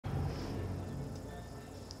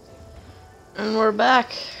And we're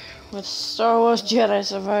back with Star Wars Jedi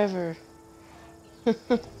Survivor.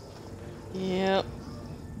 Yep.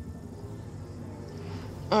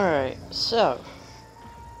 Alright, so.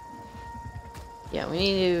 Yeah, we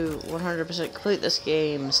need to 100% complete this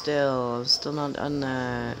game still. I'm still not done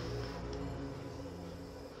that.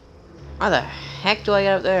 How the heck do I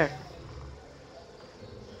get up there?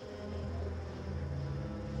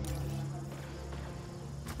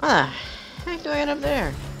 How the heck do I get up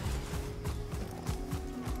there?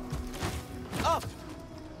 Up.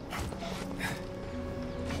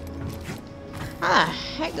 How the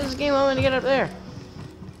heck does this game want me to get up there?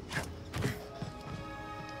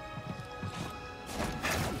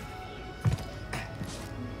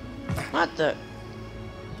 What the?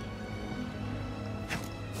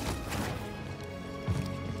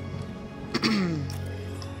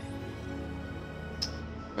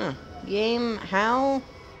 Huh. Game? How?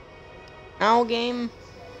 How game?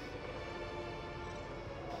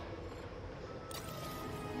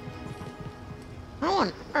 How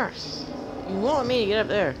on earth? You want me to get up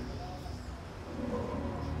there?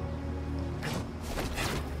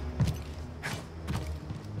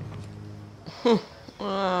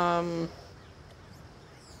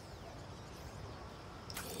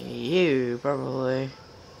 You probably.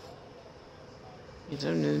 You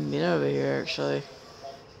don't even been over here actually.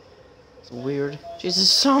 It's weird. Jesus,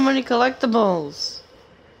 so many collectibles.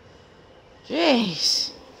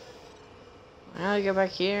 Jeez. How do I get back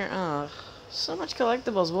here? Oh, so much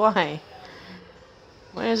collectibles. Why?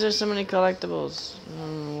 Why is there so many collectibles?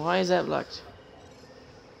 Why is that blocked?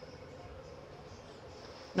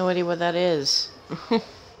 No idea what that is.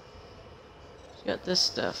 Got this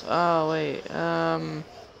stuff. Oh wait,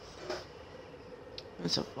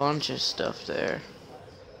 there's a bunch of stuff there.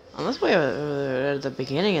 Oh, that's way over there at the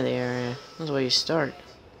beginning of the area. That's where you start.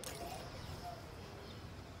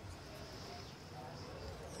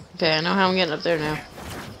 Okay, I know how I'm getting up there now.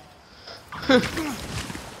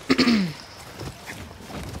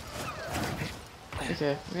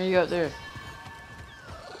 Okay, I'm gonna go up there.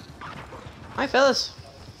 Hi, fellas.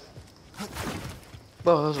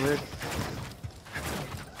 Whoa, that was weird.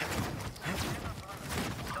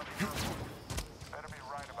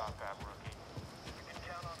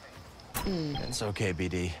 It's okay,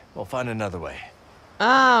 BD. We'll find another way.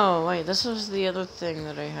 Oh, wait, this was the other thing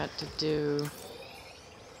that I had to do.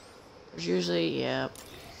 There's usually, yeah.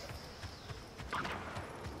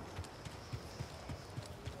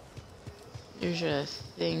 There's a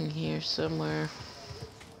thing here somewhere.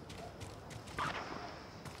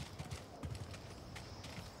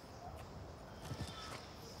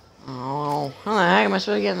 Oh, how the heck am I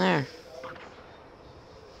supposed to get in there?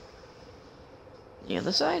 The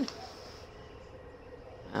other side?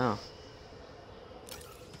 Oh.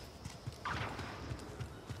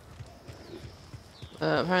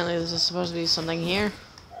 Apparently this is supposed to be something here.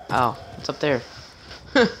 Oh, it's up there.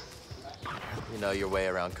 You know your way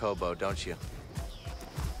around Kobo, don't you?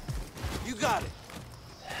 You got it.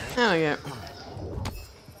 Oh, yeah.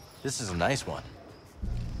 This is a nice one.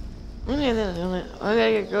 I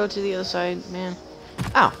gotta go to the other side, man.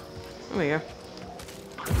 Oh, there we go.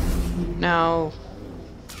 No.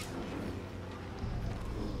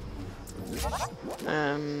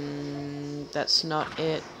 That's not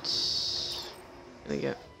it. There we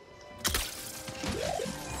go.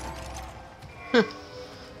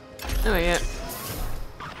 There we go.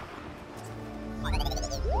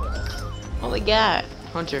 What we got?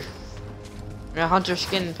 Hunter. A hunter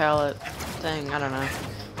skin palette thing, I don't know.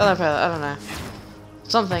 Color palette, I don't know.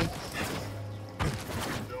 Something.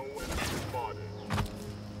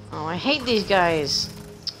 Oh, I hate these guys.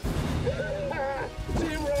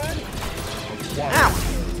 Ow!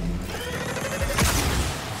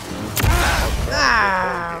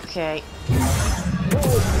 Ah, okay.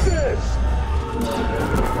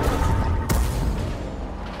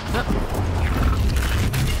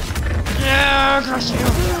 Yeah, crush you.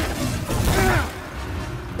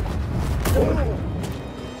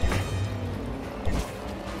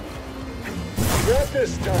 Not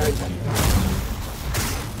this time.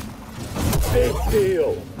 Big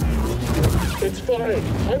deal. It's fine.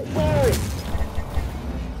 I'm fine.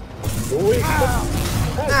 Wait.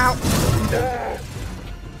 Ow! Ah.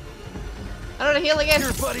 I don't heal again.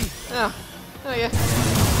 Here, buddy. Oh. Oh yeah.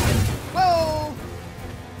 Whoa!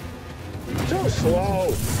 Too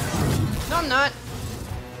slow. No, I'm not.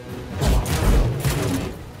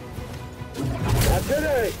 Not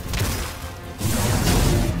today.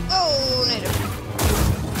 Oh, native.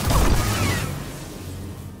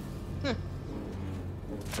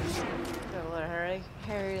 Got a lot of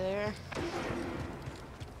Harry there.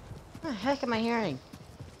 What the heck am I hearing?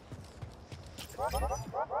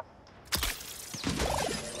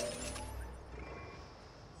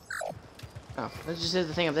 Oh, let's just hit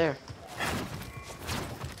the thing up there.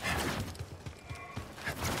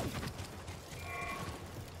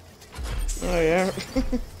 Oh yeah.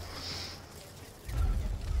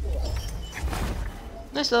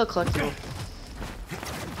 Nice little collectible.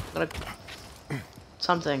 Got a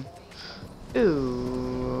something.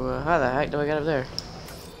 Ooh, how the heck do I get up there?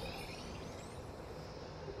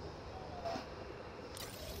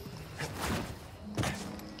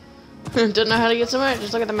 Don't know how to get somewhere?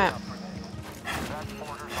 Just look at the map.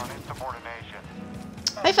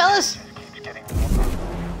 Hey fellas! Give me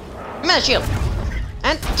that shield!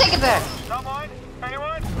 And take it back! Someone?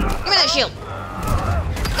 Anyone? Give me that shield!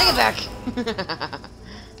 Take it back!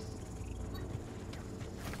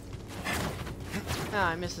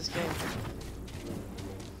 Ah, I missed this game.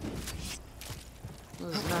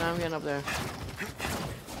 No, I'm getting up there.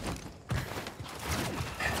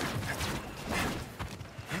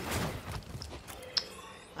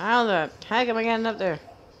 How the heck am I getting up there?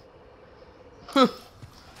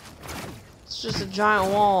 It's just a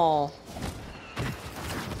giant wall.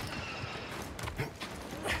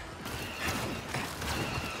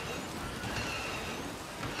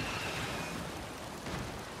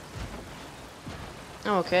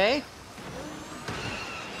 Okay.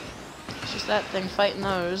 It's just that thing fighting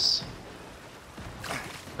those.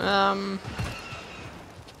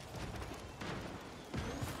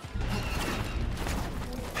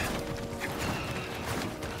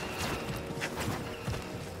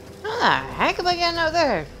 How the heck am I getting out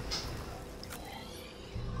there?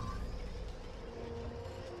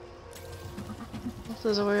 If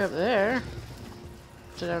there's a way up there,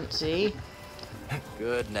 which I don't see.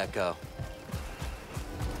 Good, Neko.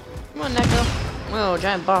 Come on, Neko. Whoa,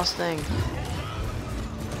 giant boss thing.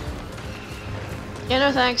 Yeah,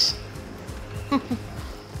 no thanks. We're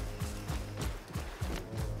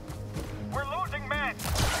losing men.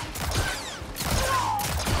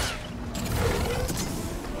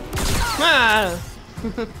 Ah!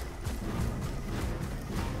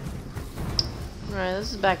 Alright,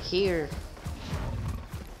 this is back here.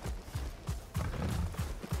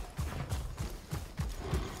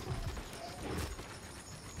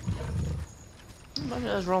 A bunch of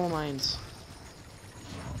those roller mines.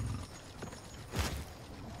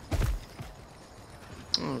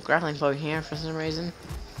 Oh, grappling hook here for some reason.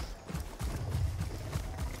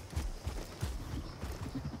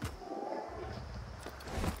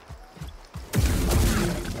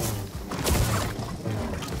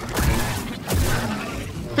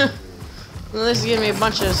 Well, this is giving me a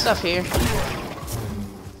bunch of stuff here.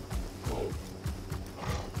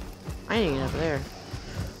 I need to get up there.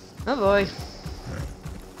 Oh boy.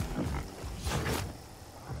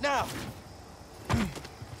 Now!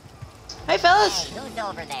 Hey fellas! Hey, who's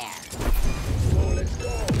over there?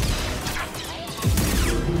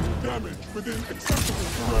 Damage within acceptable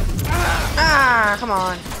parameters. Ah, come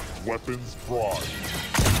on. Weapons prime.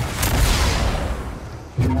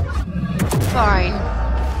 Fine.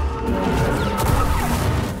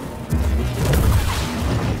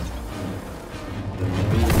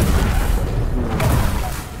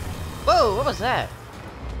 Whoa, what was that?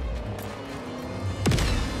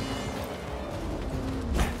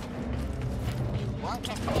 Won't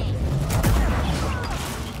catch me.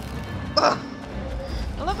 Ugh.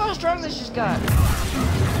 I love how strong this just got.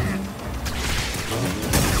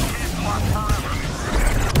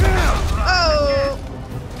 Oh!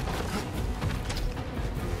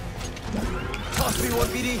 Toss me one,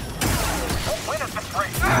 BD! Win us this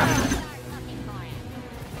race.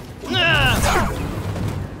 Ah!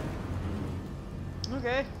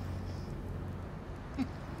 Okay.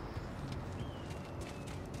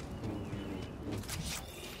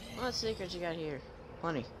 What secrets you got here?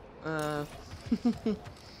 Plenty.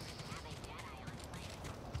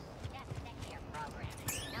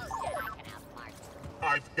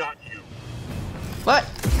 I've got you. What?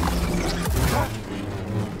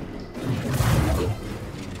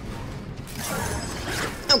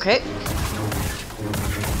 Okay.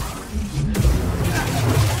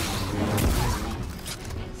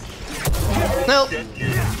 Nope.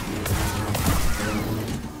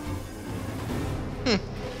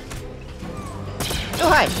 Oh,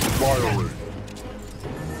 hi. Firing.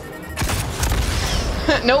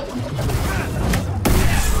 Nope.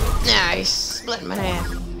 Nice. Split my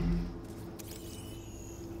hand.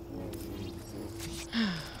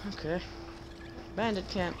 Okay. Bandit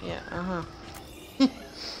camp. Yeah. Uh-huh.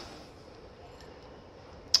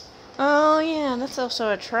 Oh, yeah. That's also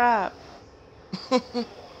a trap.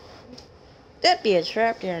 That'd be a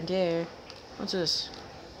trap down there. What's this?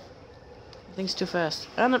 Everything's too fast.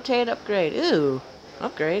 Unobtained upgrade. Ooh,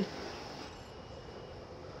 upgrade.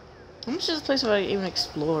 How much of this place have I even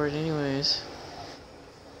explored, anyways?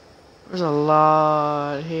 There's a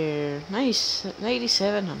lot here.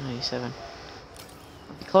 97? Not 97.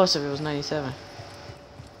 I'd be close if it was 97.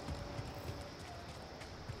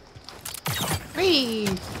 Whee!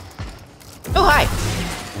 Oh, hi!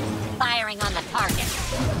 Firing on the target.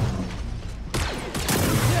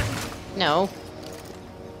 No.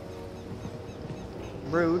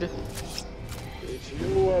 Rude. It's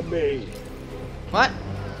you or me. What?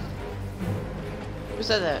 Who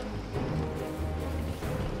said that?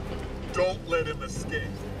 Don't let him escape.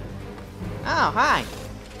 Oh, hi.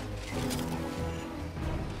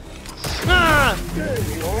 Ah! There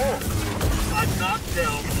you are. I'm not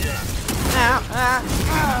down yet. Ow, ah,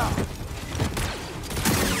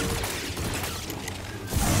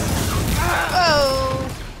 oh!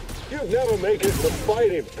 You never make it to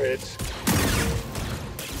fighting pits.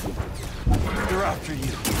 They're after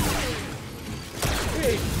you.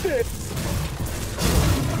 Hey, shit.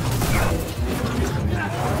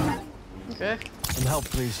 Okay. Some help,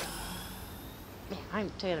 please. Man, I'm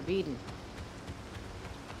taking a beating.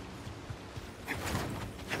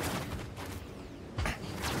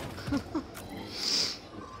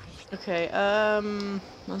 Okay,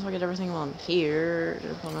 might as well get everything while I'm here.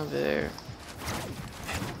 There's one over there.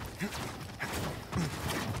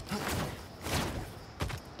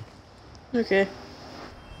 Okay.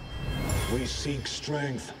 We seek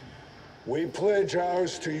strength. We pledge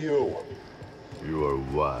ours to you. You are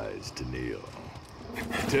wise to kneel.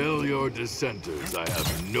 Tell your dissenters I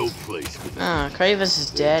have no place for them. Ah, Kravis is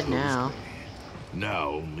dead now. Now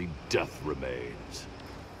only death remains.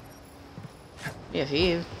 Yeah, for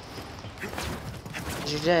you.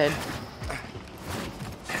 'Cause you're dead.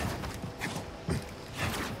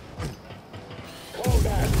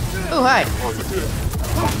 Combat. Oh, hi.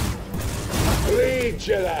 Lead,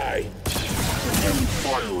 Jedi.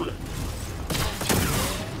 Fired.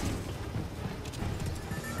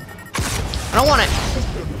 I don't want it.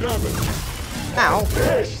 Damn it. Ow.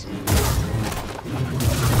 Yes.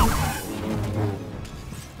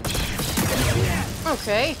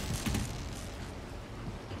 Okay.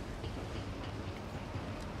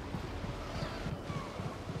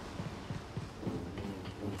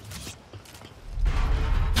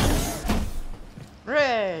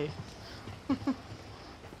 Hooray!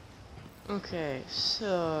 Okay,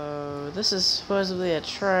 so this is supposedly a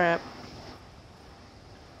trap.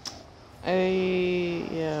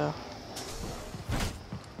 Yeah.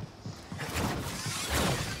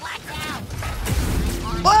 Watch out!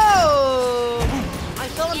 Whoa! I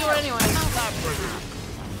fell into it anyway.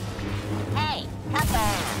 Hey, come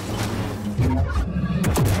back!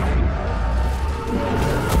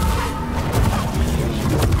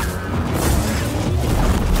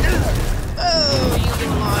 Oh, you did a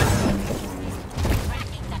lot.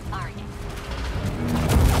 Tracking the target.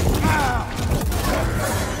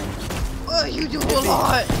 Oh, you do a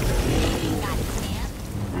lot. Got it,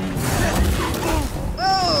 man.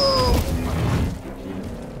 Oh!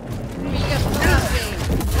 You just lost me.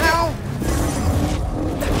 Ow!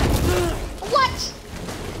 What?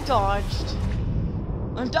 Dodged.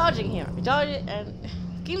 I'm dodging here. I dodge it, and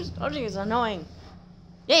game's dodging is annoying.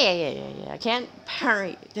 Yeah. I can't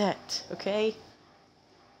parry that, okay?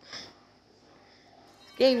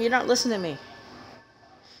 Game, you're not listening to me.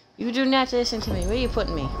 You do not listen to me. Where are you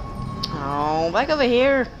putting me? Oh, back over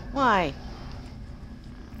here. Why?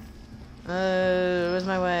 Where's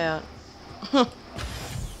my way out?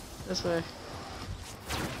 This way.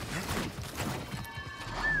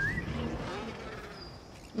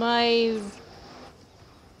 My...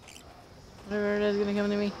 whatever it is gonna come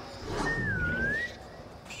to me.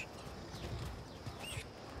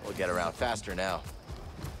 We'll get around faster now.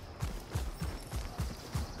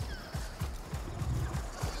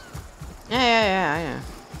 Yeah, I know.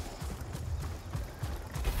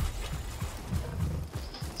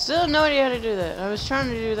 Still have no idea how to do that. I was trying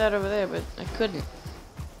to do that over there, but I couldn't.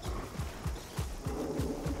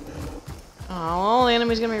 Oh, all the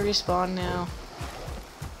enemies gonna be respawned now.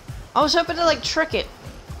 I was hoping to like trick it.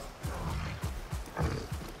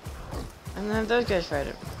 And then have those guys fight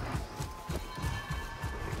it.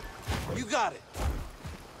 You got it.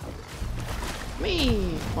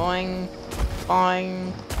 Me! Boing,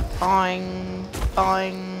 boing, boing,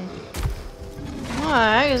 boing. What the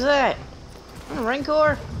heck is that? A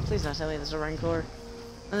Rancor? Please don't tell me this is a Rancor.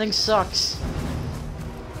 That thing sucks.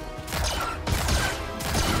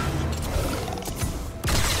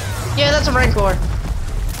 Yeah, that's a Rancor.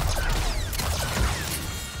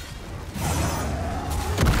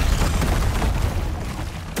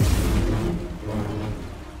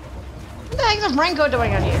 is Renko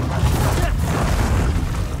doing out here?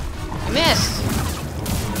 I missed.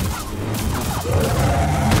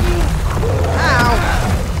 Ow.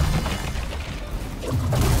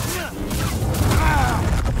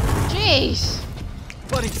 Jeez.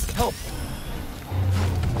 Buddy, help.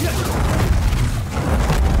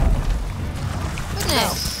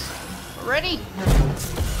 Goodness. Ready?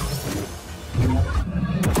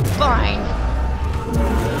 Fine.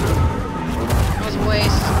 That was a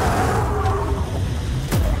waste.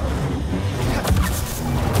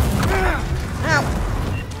 Ow.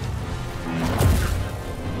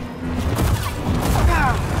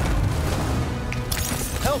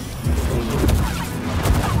 Help.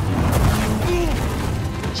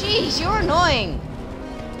 Jeez, you're annoying.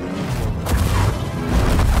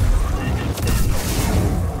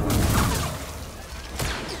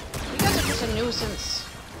 You guys are just a nuisance.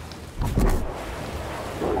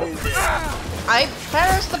 I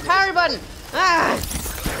pressed the parry button. Ah!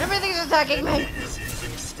 Everything's attacking me. Is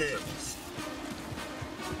using stems.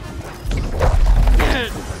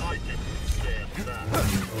 I can stand that.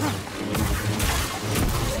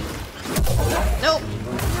 Nope.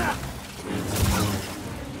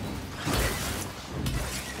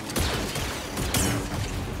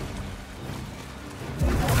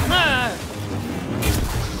 Ah!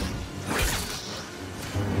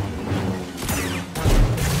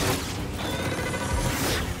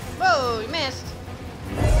 Whoa, you missed.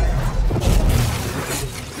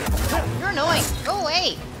 You're annoying. Go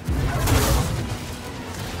away.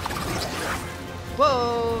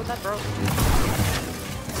 Whoa, that broke.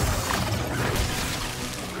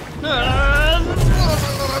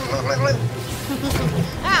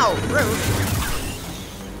 Ow, rude.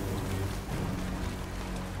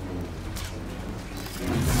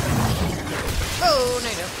 Oh,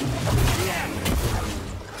 native.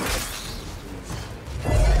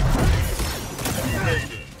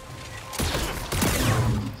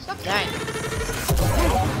 Stop dying.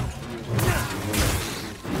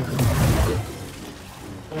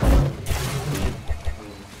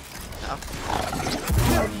 Oh.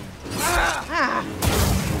 Ah.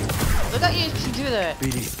 Look at you can do that.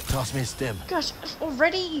 BD, toss me a stem. Gosh,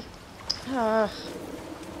 already?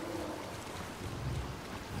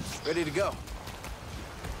 Ready to go.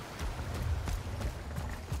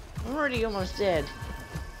 I'm already almost dead.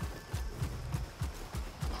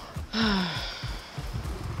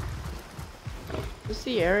 What's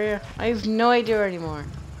the area? I have no idea anymore.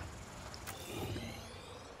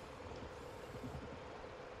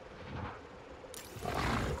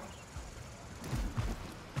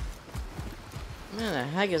 Man, the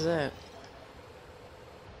heck is that?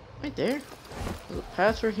 Right there? There's a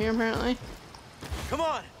path through here apparently? Come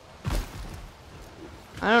on.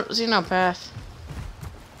 I don't see no path.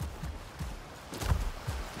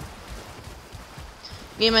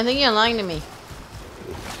 Game, I think you're lying to me.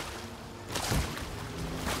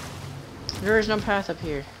 There is no path up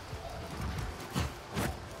here.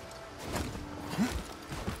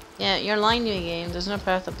 Yeah, you're lying to me, game. There's no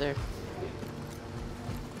path up there.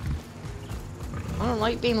 I don't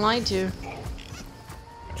like being lied to.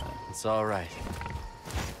 It's all right.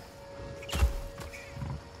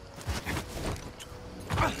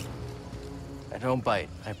 I don't bite,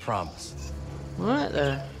 I promise. What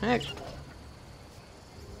the heck?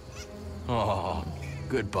 Oh,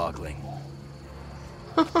 good boggling.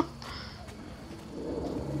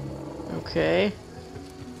 Okay.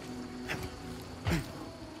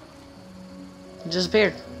 It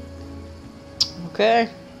disappeared. Okay.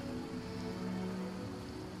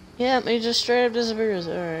 Yeah, it just straight up disappears.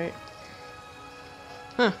 Alright.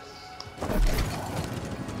 Huh.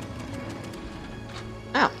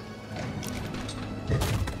 Ow.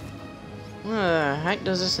 Where the heck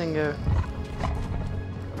does this thing go?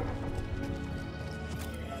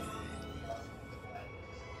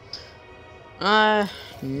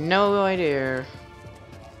 No idea.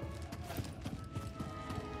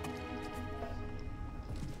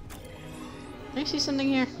 Did I see something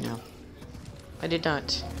here? No. I did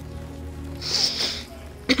not.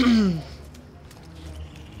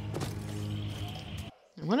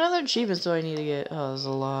 What other achievements do I need to get? Oh, there's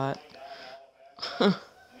a lot.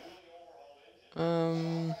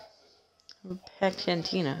 Pack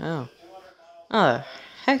Cantina. Oh. How the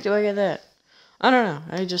heck do I get that? I don't know.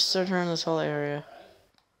 I just searched around this whole area.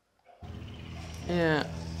 Yeah.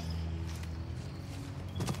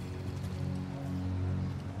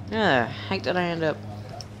 How the heck did I end up?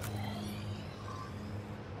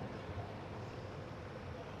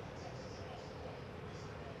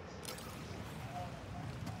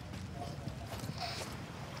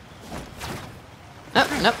 Nope,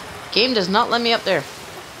 nope. Game does not let me up there.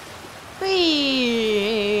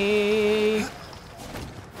 Whee!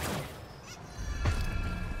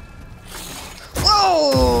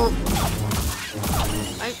 Whoa!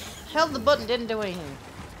 I held the button, didn't do anything.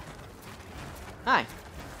 Hi.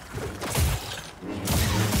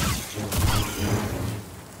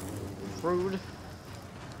 Rude.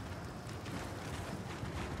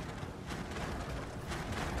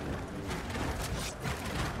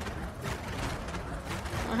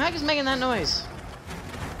 What the heck is making that noise?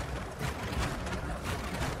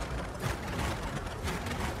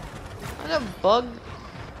 Is that a bug?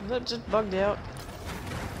 Is that just bugged out?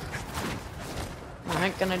 What the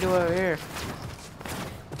heck can I do over here?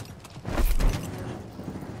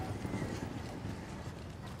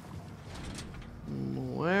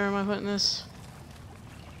 Where am I putting this?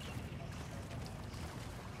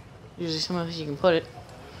 Usually somewhere else you can put it.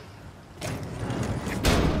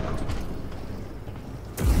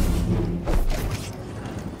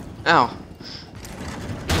 Ow.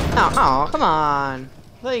 Ow, oh, come on.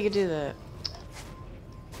 I thought you could do that.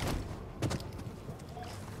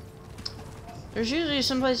 There's usually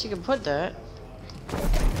someplace you can put that.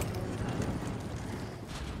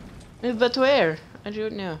 But where? I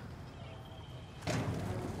don't know.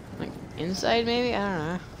 Like, inside maybe? I don't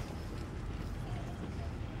know.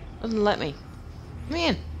 Doesn't let me. Come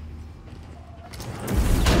in.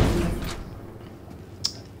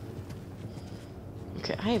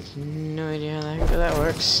 Okay, I have no idea how the heck that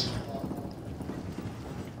works.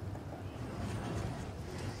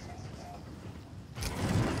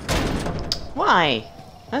 Why?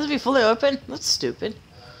 It has to be fully open? That's stupid.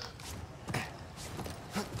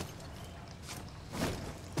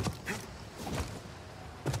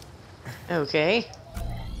 Okay.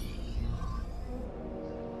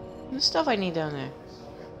 There's stuff I need down there.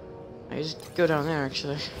 I just go down there,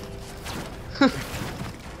 actually.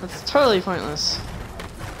 That's totally pointless.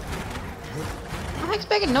 What the heck's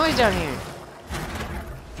making noise down here?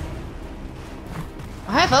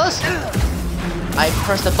 Oh, hi, fellas. I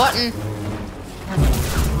pressed the button.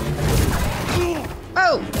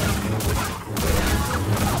 Oh!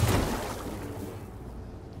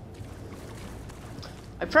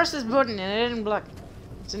 I pressed this button and it didn't block.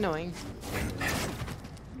 It's annoying.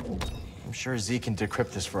 I'm sure Z can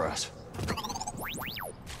decrypt this for us.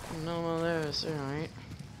 No, well, there's alright.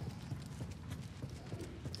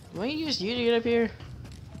 Why you use you to get up here?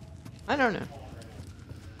 I don't know.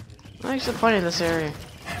 What's the point of this area?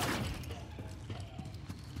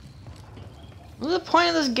 What's the point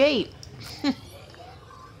of this gate? I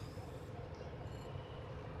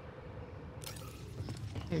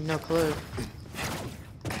have no clue.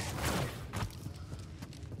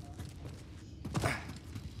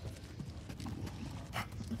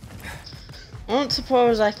 I don't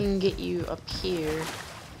suppose I can get you up here.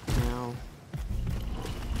 No.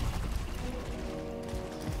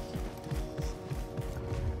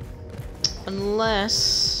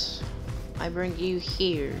 Unless I bring you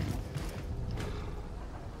here.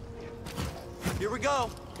 Here we go.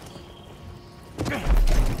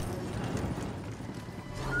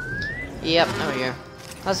 Yep, there we go.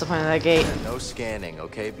 That's the point of that gate. No scanning,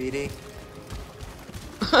 okay, BD?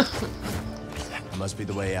 Must be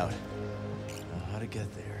the way out. Know how to get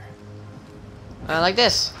there. Like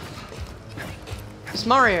this. It's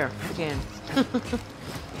Mario again.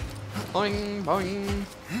 Boing, boing.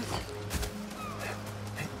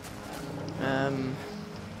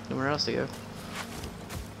 Nowhere else to go.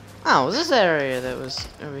 Oh, was this area that was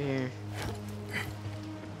over here?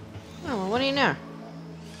 Oh, well, what do you know? Am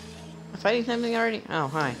I fighting something already? Oh,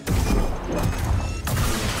 hi.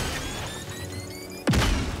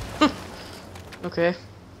 Okay.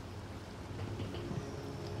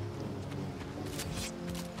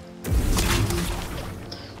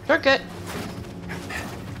 Shortcut.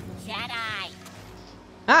 Jedi.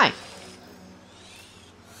 Hi.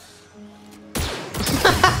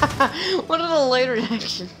 What a delayed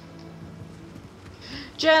reaction.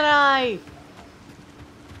 Jedi.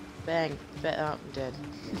 Bang. Oh, I'm dead.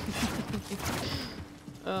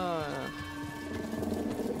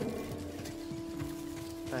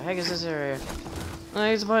 The heck is this area? What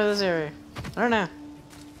is the point of this area? I don't know.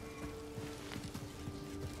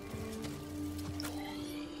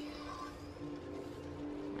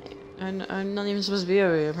 I'm not even supposed to be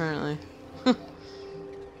over here, apparently.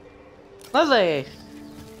 Lovely!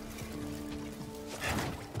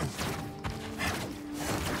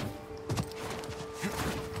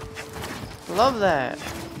 Love that!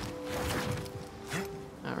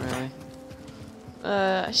 Not really.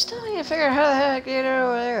 I still need to figure out how the heck to get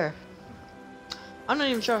over there. I'm not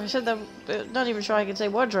even sure if I said that, but not even sure I can say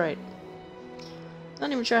words right.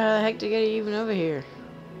 Not even sure how the heck to get it even over here.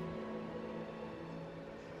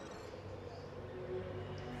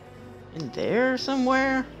 In there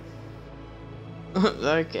somewhere?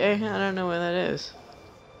 Okay, I don't know where that is.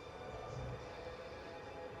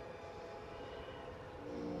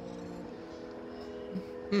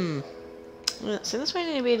 Well, see, that's why I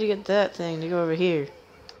need to be able to get that thing to go over here.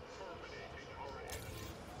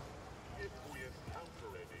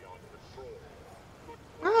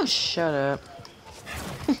 Oh, shut up.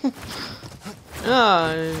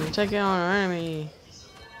 Oh, take out our enemy.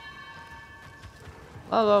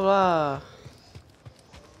 Blah, blah, blah.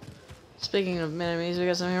 Speaking of enemies, we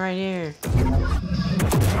got something right here. Come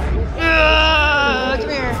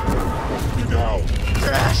here. Now.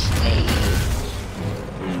 Crush me.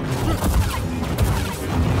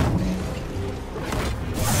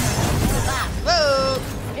 Whoa!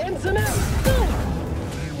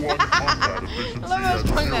 I love how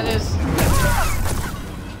strong that is.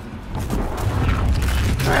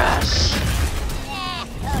 Crush! Yeah,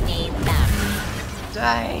 who needs them?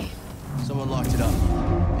 Die! Someone locked it up.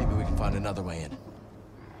 Maybe we can find another way in.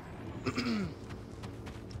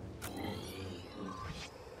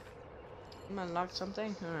 I'm unlocked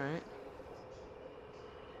something? Alright.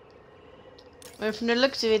 Well, from the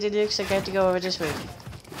looks of it, it looks like I have to go over this way.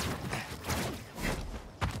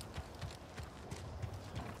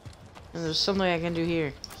 And there's something I can do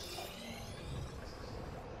here.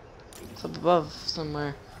 It's up above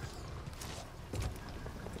somewhere.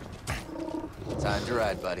 Time to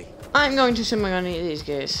ride, buddy. I'm going to swim on these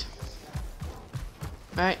guys.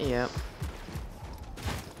 Right, yep.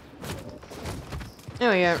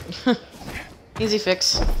 There we go. Easy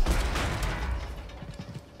fix.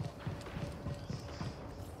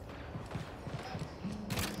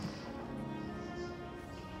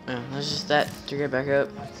 Oh, that's just that to get back up.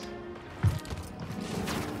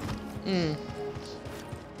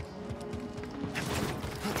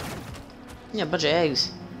 Yeah, a bunch of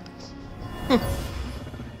eggs.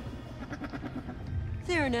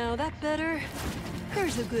 There now, that better?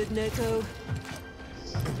 There's a good Neko.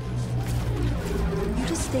 You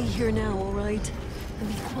just stay here now, alright? And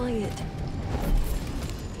be quiet.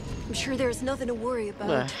 I'm sure there's nothing to worry Where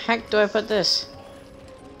the about. heck do I put this?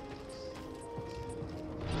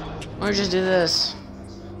 Or just do this.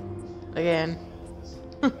 Again.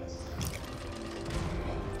 You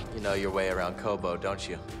know your way around Kobo, don't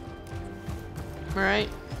you? Alright.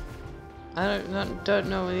 I don't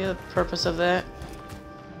know the other purpose of that.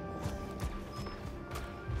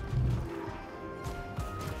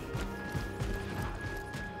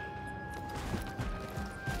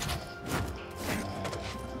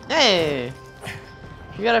 Hey!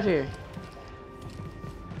 You got up here.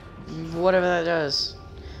 Whatever that does.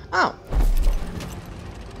 Oh!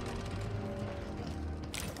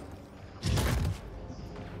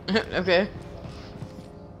 Okay.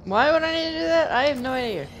 Why would I need to do that? I have no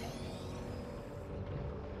idea.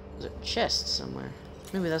 There's a chest somewhere.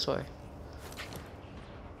 Maybe that's why.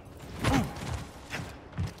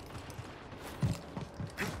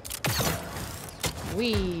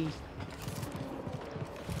 Wee.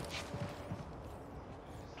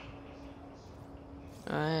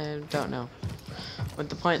 I don't know what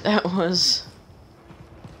the point that was.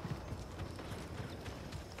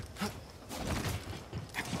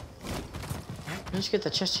 Let's get the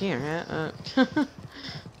chest here, yeah?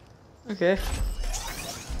 Okay.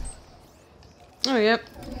 Oh, yep.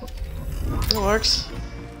 It works.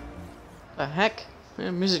 The heck?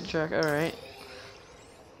 Yeah, music track, alright.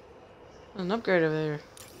 An upgrade over there.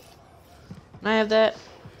 Can I have that?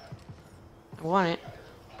 I want it.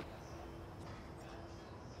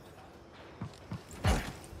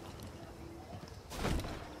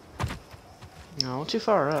 No, too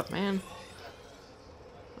far up, man.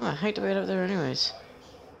 Oh, I hate to wait up there anyways.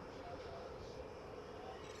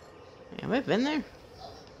 Have I been there?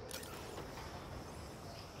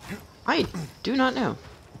 I do not know.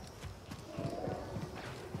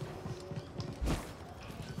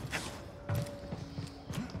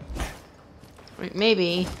 Wait,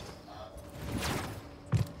 maybe.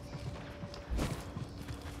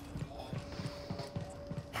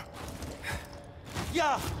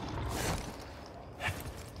 Yeah.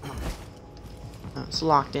 Oh, it's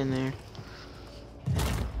locked in there.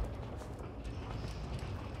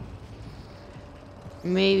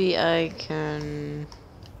 Maybe I can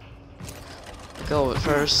go it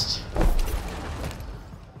first.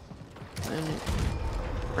 And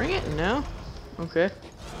bring it? No? Okay.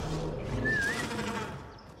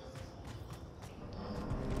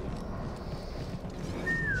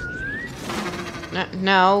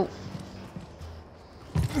 No.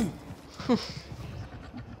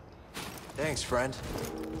 Thanks, friend.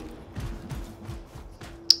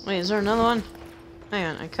 Wait, is there another one? Hang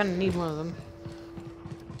on, I kinda need one of them.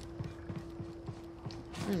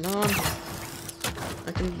 Hang on.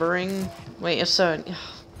 I can bring... Wait, if so...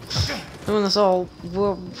 Doing this all...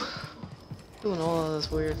 Doing all of this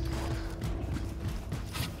weird.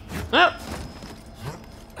 Oh!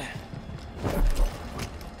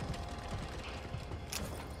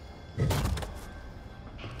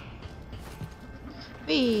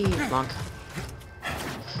 Whee! Monk.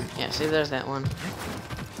 Yeah, see, there's that one.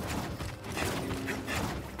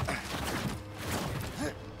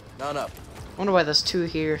 None up. Wonder why there's two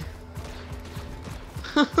here.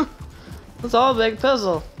 It's all a big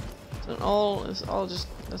puzzle. It's all just,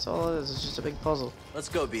 that's all it is. It's just a big puzzle. Let's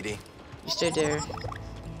go, BD. You stay there.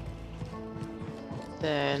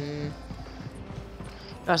 Then...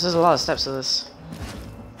 Gosh, there's a lot of steps to this.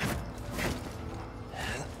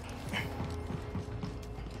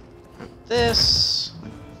 This.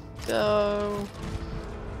 Go.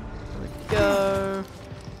 Go.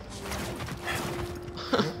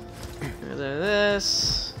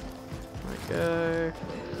 This. Go.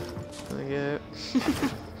 There we go.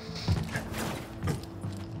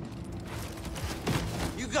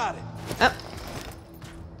 You got it. Up.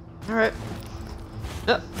 Alright.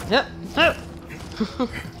 Up. Yep. Up. Oh,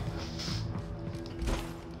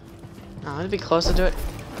 I'd be closer to it.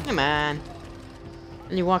 Come on.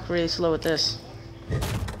 And you walk really slow with this.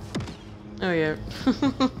 Oh yeah.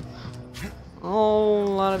 A whole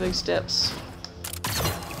lot of big steps.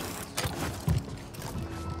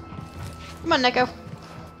 Come on, Neko.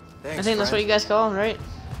 Thanks, I think that's what friend. you guys call him, right?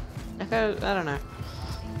 Neko? I don't know.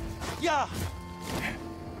 Yeah.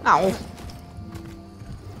 Ow.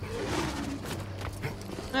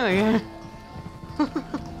 There we go.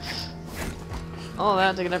 All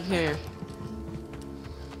that to get up here.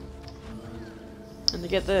 And to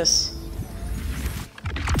get this.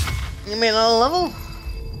 You mean another level?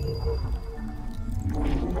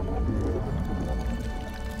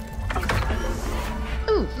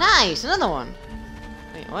 Ooh, nice! Another one!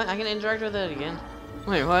 Wait, what? I can interact with it again?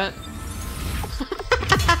 Wait, what?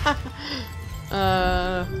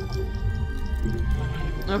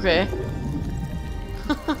 Okay.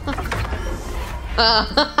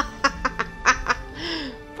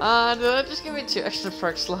 Did that just give me 2 extra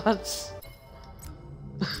perk slots?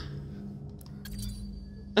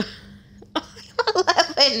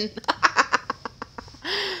 11!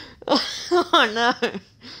 Oh no.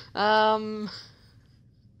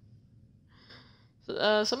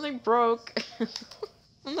 Something broke.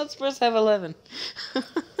 I'm not supposed to have 11.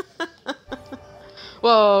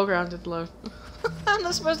 Whoa, grounded low. I'm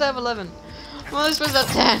not supposed to have 11. I'm only supposed to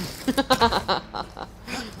have 10.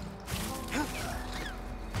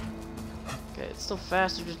 Okay, it's still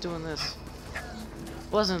faster just doing this.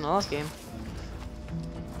 Wasn't in the last game.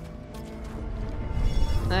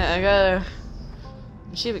 I got a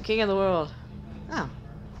achievement, king of the world. Oh,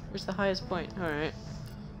 where's the highest point? Alright.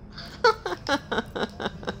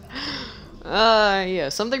 Yeah,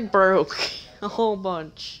 something broke. A whole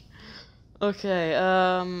bunch. Okay,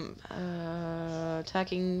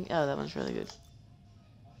 attacking. Oh, that one's really good.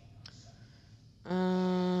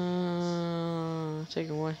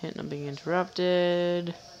 Taking 1 hit and I'm being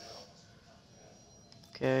interrupted.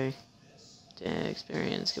 Okay.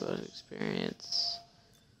 Experience, go to experience.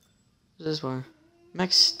 What's this one?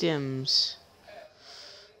 Max stims.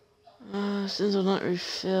 Stims will not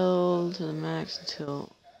refill to the max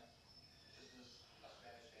until.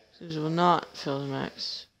 Stims will not fill the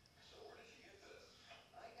max.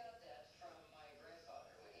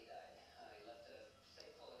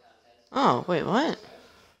 Oh, wait, what?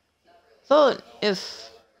 Thought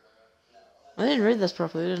if... I didn't read this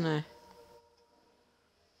properly, didn't I?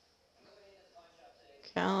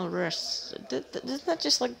 Cal rests. Isn't that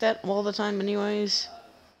just like that all the time anyways?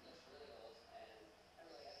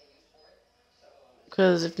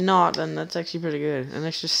 Because if not, then that's actually pretty good. An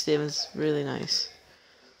extra stim is really nice.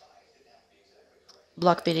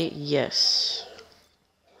 Block BD, yes.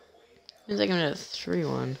 Means I can get a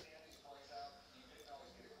 3-1.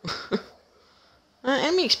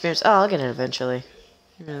 Enemy experience. Oh, I'll get it eventually.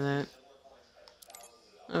 Look at that.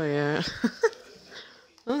 Oh yeah.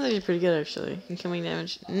 That's actually pretty good actually. Incoming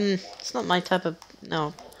damage. It's not my type of.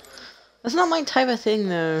 No. That's not my type of thing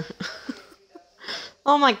though.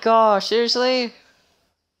 Oh my gosh, seriously?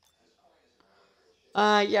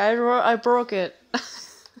 Yeah, I broke it.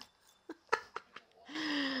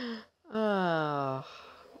 Oh.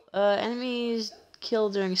 Enemies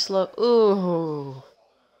killed during slow. Ooh.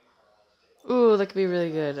 Ooh, that could be really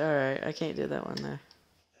good. Alright, I can't do that one there.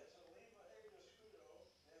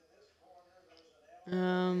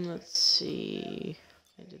 Let's see.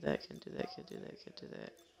 Can't do that, can't do that, can't do that, can't do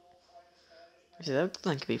that. Actually,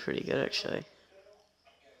 that could be pretty good, actually.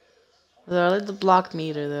 Though I like the block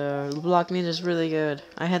meter though. The block meter is really good.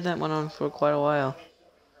 I had that one on for quite a while.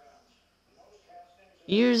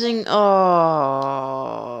 Using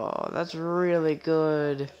that's really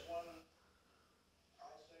good.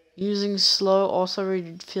 Using slow also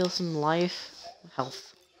refill some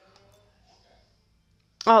health.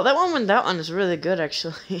 Oh, that one is really good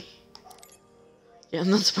actually. Yeah, I'm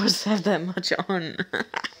not supposed to have that much on.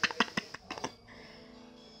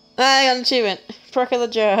 I got an achievement. Perk of the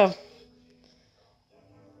job.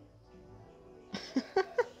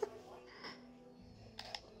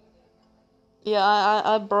 Yeah,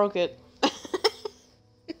 I broke it.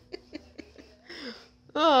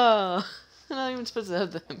 Oh, I'm not even supposed to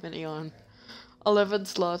have that many on. 11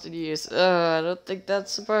 slots in use. I don't think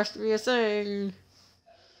that's supposed to be a thing.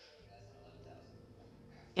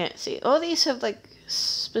 Yeah, see, all these have like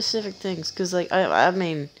specific things, cause like I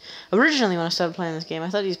mean, originally when I started playing this game, I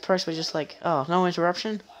thought these perks were just like, oh, no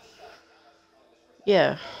interruption.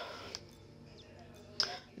 Yeah.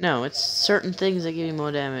 No, it's certain things that give you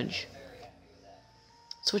more damage.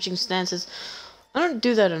 Switching stances. I don't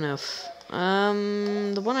do that enough.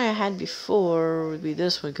 The one I had before would be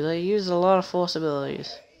this one, because I use a lot of force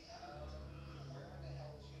abilities.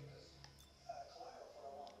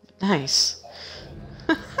 Nice.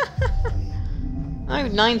 I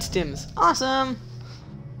have 9 stims. Awesome!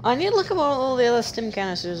 I need to look up all the other stim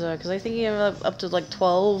canisters, because I think you have up to like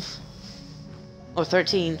 12. Or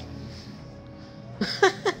 13.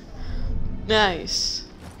 Nice.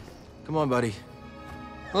 Come on, buddy.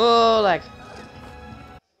 Oh, like.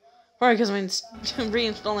 Probably because I'm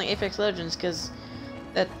reinstalling Apex Legends, because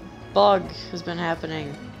that bug has been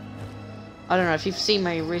happening. I don't know, if you've seen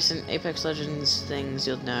my recent Apex Legends things,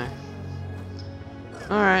 you'll know.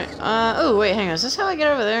 Alright, oh wait, hang on, is this how I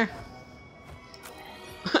get over there?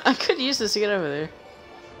 I could use this to get over there.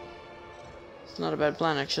 It's not a bad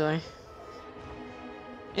plan, actually.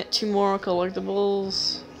 Get 2 more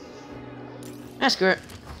collectibles. That's great.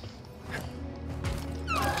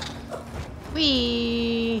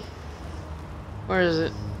 Whee! Where is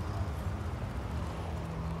it?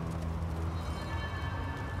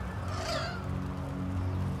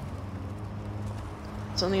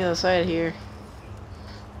 It's on the other side here.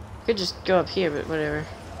 Could just go up here, but whatever.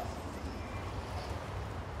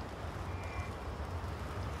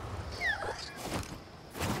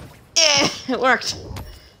 Yeah, it worked.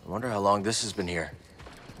 I wonder how long this has been here.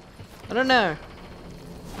 I don't know.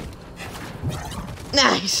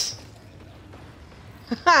 Nice.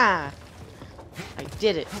 Ha! I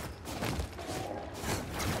did it.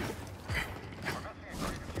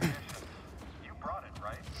 You brought it,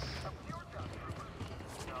 right? You were down troopers.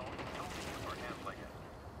 No, you were handling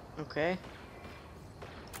it. Okay.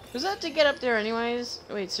 Was that to get up there anyways?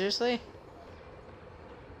 Wait, seriously?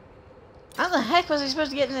 How the heck was I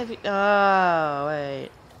supposed to get in the... Oh, wait.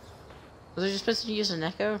 Was I just supposed to use an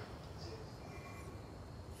echo?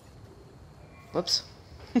 Whoops.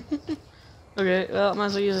 Okay, well, I might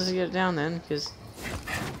as well use this to get it down then, because...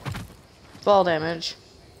 fall damage.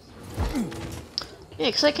 Yeah,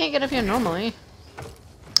 because I can't get up here normally.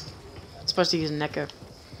 I'm supposed to use an echo.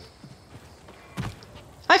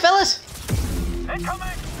 Hi, fellas!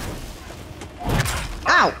 Incoming!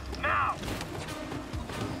 Ow! Now!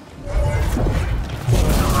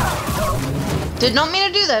 Did not mean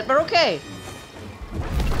to do that, but okay.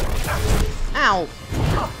 Ow!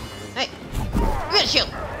 Hey! I'm gonna shoot!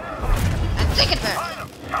 I'm taking her!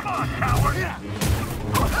 Come on, coward!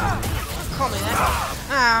 Call me that.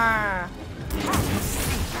 Ah!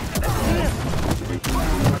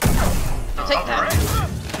 Take that!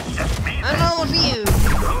 I don't know what for you!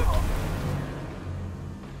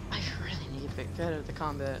 I really need to get better at the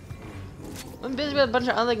combat. I'm busy with a bunch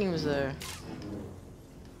of other games there.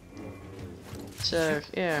 So,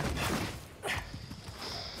 yeah.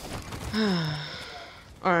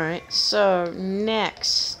 Alright, so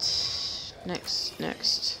next. What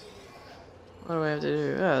do I have to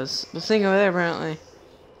do? Oh, there's the thing over there apparently.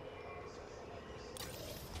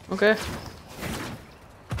 Okay.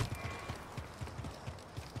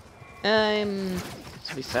 This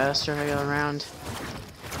will be faster if I go around.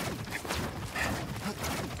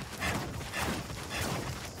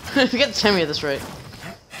 If you get the timing of this right,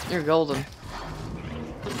 you're golden.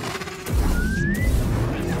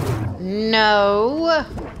 No.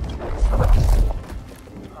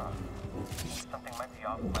 Something might be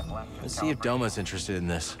off with my blaster. Let's see if Doma's interested in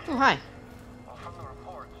this. Oh, hi. Well, from the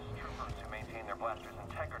reports, troopers who maintain their blaster's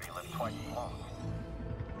integrity live twice as long.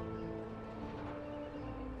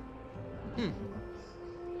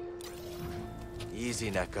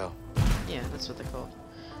 Easy, Neko. Yeah, that's what they're called.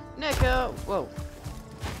 Neko! Whoa.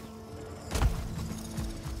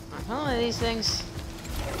 One of these things.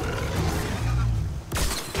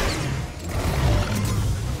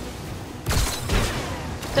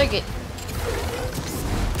 Take it.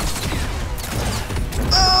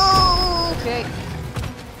 Oh, okay.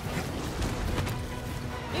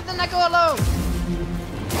 Leave the Neko alone.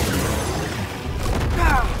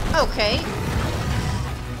 Okay.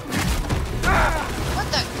 What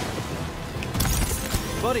the?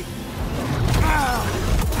 Buddy! Ow.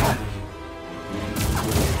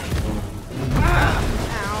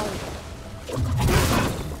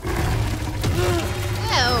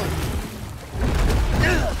 Ew.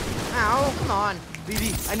 Ow, come on.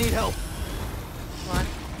 BD, I need help. Come on.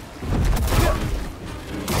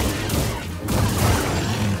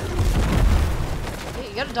 Hey,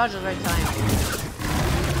 you gotta dodge at the right time.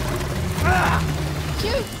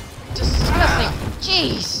 You disgusting.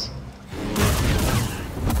 Jeez.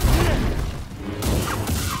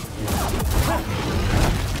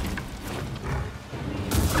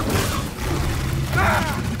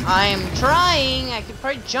 I'm trying. I could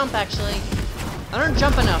probably jump actually. I don't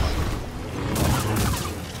jump enough.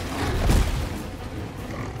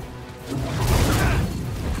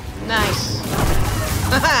 Nice.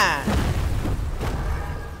 Haha.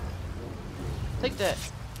 Take that.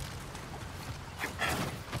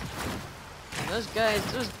 Those guys,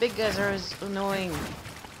 those big guys are as annoying.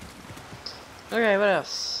 Okay, what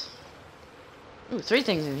else? Ooh, 3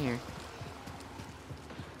 things in here.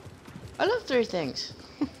 I love 3 things.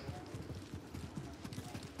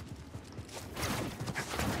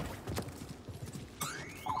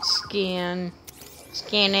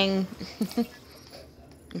 Scanning.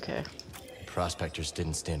 Okay. Prospectors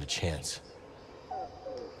didn't stand a chance.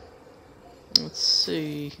 Let's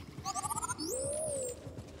see.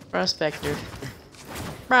 Prospector.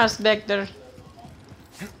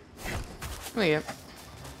 Oh yeah.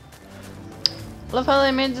 Love how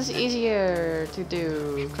they made this easier to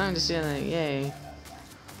do. Climb the ceiling, yay.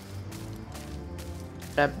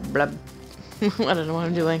 Blub blub. I don't know what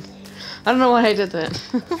I'm doing. I don't know why I did that.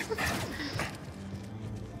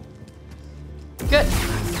 Good.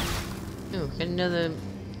 Ooh, get another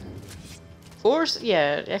Force?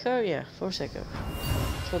 Yeah, Echo? Yeah, Force Echo.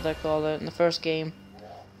 That's what they called it in the first game.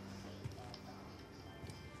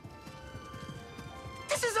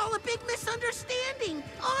 This is all a big misunderstanding.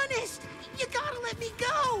 Honest, you gotta let me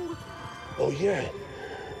go. Oh, yeah?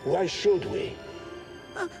 Why should we?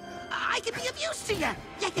 I can be of use to you.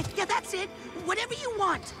 Yeah, that's it. Whatever you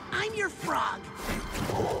want. I'm your frog.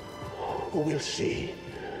 We'll see.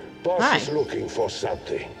 Boss Hi. is looking for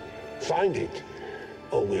something. Find it,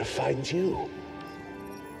 or we'll find you.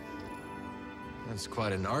 That's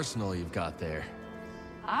quite an arsenal you've got there.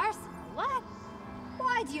 Arsenal? What?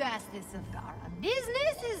 Why do you ask this of Gara?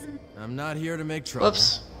 Business isn't... I'm not here to make trouble.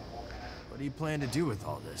 Whoops. What do you plan to do with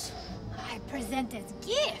all this? I present as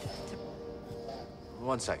gift.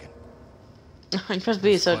 1 second. I'm supposed to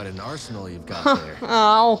be so. Quite an arsenal you've got there.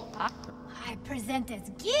 Oh. I present as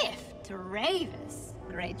gift to Ravis.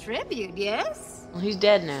 Great tribute, yes? Well, he's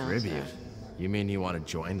dead now. Tribute? So. You mean you want to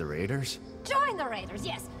join the Raiders? Join the Raiders,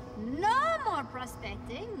 yes. No more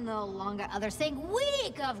prospecting, no longer others saying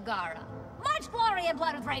weak of Gara. Much glory and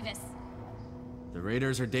blood with Ravis. The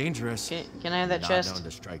Raiders are dangerous. Can I have that not chest? known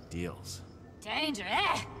to strike deals. Danger,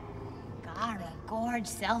 eh? Gara gorge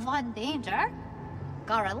self on danger.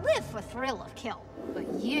 Gara live for thrill of kill.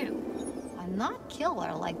 But you are not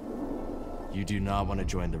killer like... You do not want to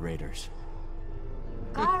join the Raiders.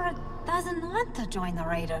 Gara doesn't want to join the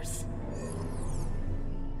Raiders.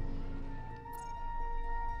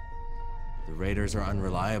 The Raiders are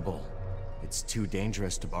unreliable. It's too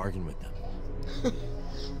dangerous to bargain with them.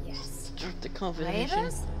 Yes. The combination.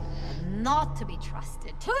 Raiders? Not to be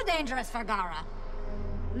trusted. Too dangerous for Gara.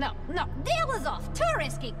 No, deal is off. Too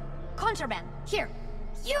risky. Contraband. Here,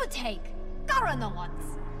 you take. Gara no wants.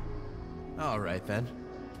 All right, then.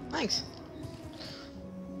 Thanks.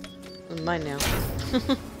 It's mine now.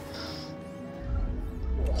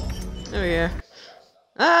 There we are.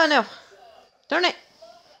 Ah, no. Darn it.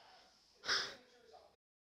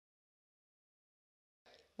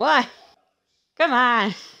 Why? Come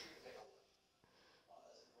on.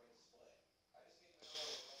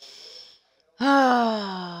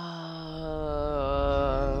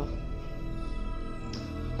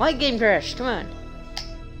 My game crashed. Come on.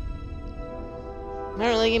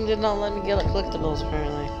 Apparently, the game did not let me get collectibles.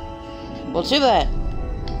 Apparently. Well, too bad.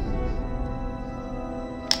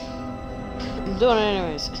 I'm doing it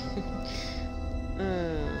anyways.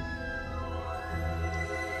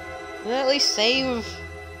 Did I at least save?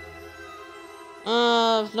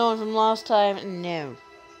 Knowing from last time, no.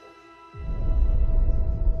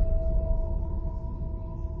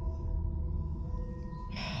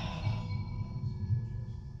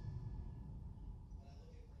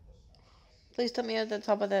 Please tell me at the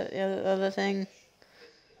top of that other thing.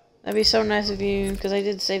 That'd be so nice of you, because I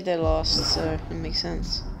did save that lost, so it makes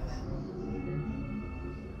sense.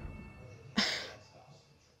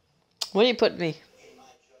 Where do you put me?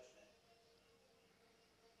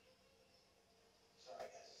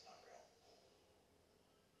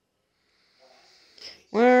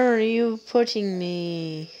 Where are you putting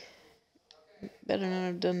me? Better not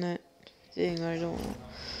have done that thing I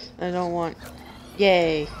don't want.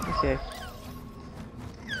 Yay. Okay.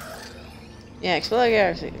 Yeah, explore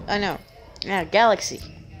galaxy. I know. Yeah, galaxy.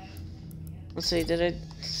 Let's see, did I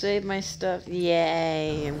save my stuff?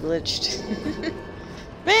 Yay, I'm glitched.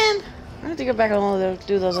 Man! I have to go back and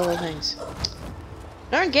do those other things.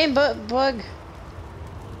 Darn game bug!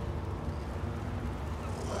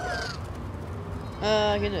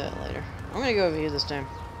 I can do that later. I'm gonna go over here this time,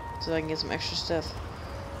 so I can get some extra stuff.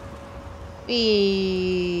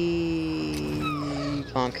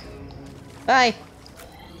 Punk. Bye!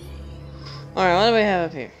 Alright, what do we have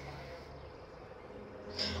up here?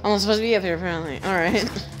 I'm not supposed to be up here, apparently.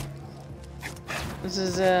 Alright. This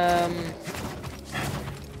is,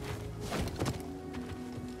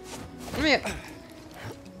 Let me up.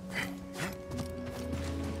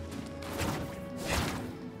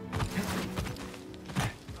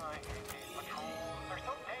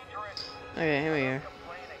 Okay, here we are.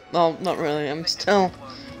 Well, not really. I'm still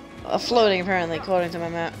floating, apparently, according to my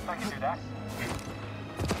map.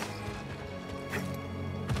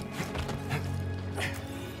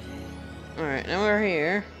 Alright, now we're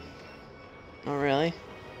here. Oh, really?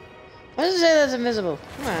 Why does it say that's invisible?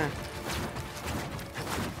 Come on.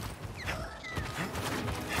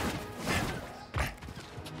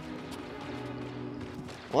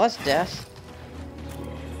 Well, that's death.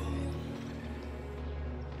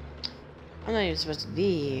 I'm not even supposed to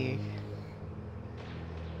be here.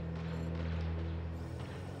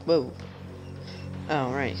 Whoa.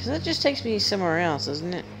 Oh, right. Because that just takes me somewhere else,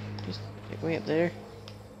 doesn't it? Just like way up there.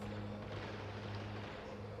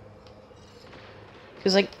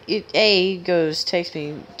 Because, like, takes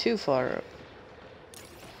me too far up.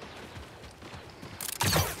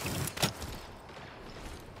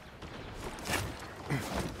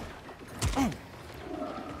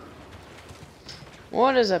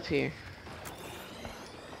 What is up here?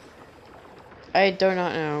 I do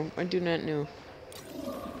not know. I do not know.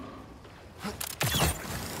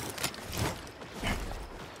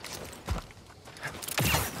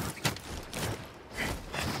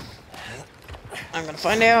 I'm gonna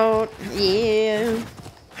find out. Yeah.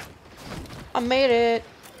 I made it.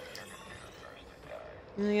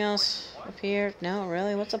 Anything else up here? No,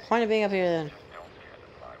 really? What's the point of being up here then?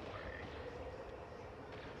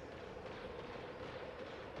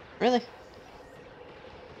 Really?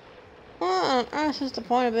 What on earth is the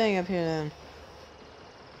point of being up here then?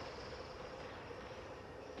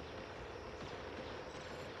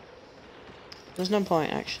 There's no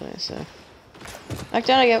point actually, so. Back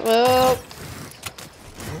down again. Whoa!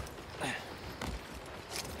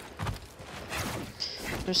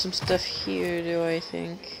 There's some stuff here, do I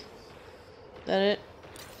think? That it?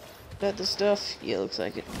 That the stuff? Yeah, looks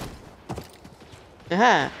like it.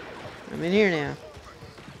 Aha! I'm in here now.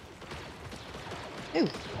 Ooh.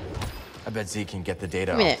 I bet Z can get the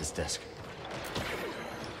data off this disk.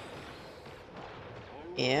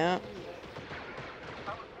 Yeah.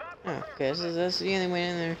 Oh, okay, so that's the only way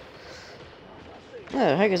in there. What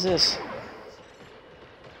the heck is this?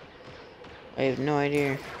 I have no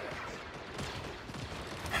idea.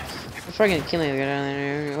 It's probably gonna kill me if I go down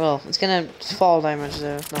there. Well, it's gonna fall damage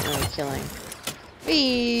though, it's not really killing.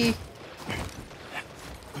 Whee!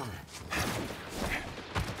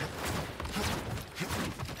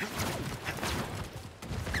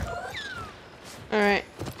 Alright,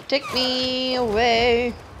 take me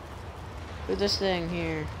away with this thing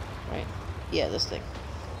here. Right? Yeah, this thing.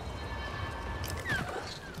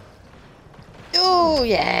 Oh,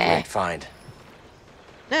 yeah! Great find.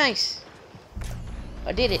 Nice!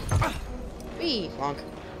 I did it. Wee, Lonk.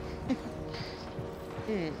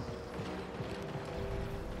 Okay.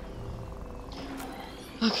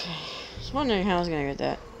 I was wondering how I was gonna get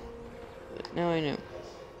that. But now I know.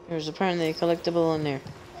 There's apparently a collectible in there.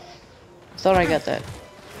 Thought I got that.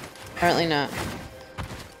 Apparently not.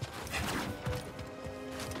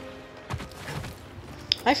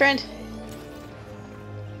 Hi, friend.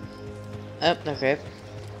 Oh, okay.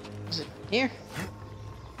 Is it here?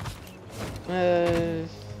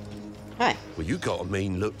 Hi. Well, you got a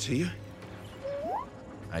mean look to you.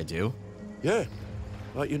 I do? Yeah.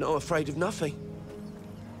 Like you're not afraid of nothing.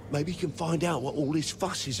 Maybe you can find out what all this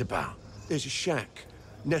fuss is about. There's a shack,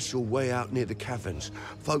 nestled way out near the caverns.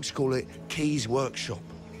 Folks call it Key's Workshop.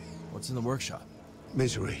 What's in the workshop?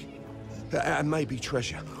 Misery. And maybe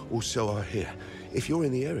treasure, or so I hear. If you're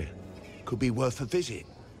in the area, could be worth a visit.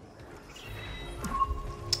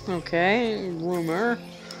 Okay, rumor.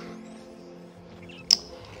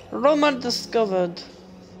 Rumor discovered.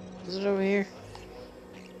 Is it over here?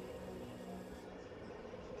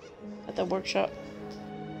 At the workshop?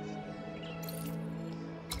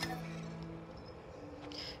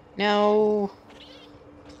 No.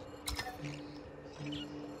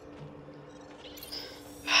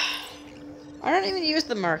 I don't even use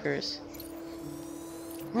the markers.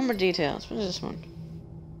 Rumor details. What is this one?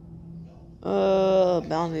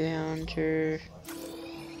 Bounty hunter.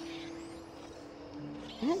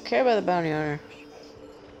 I don't care about the bounty hunter.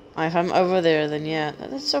 If I'm over there, then yeah.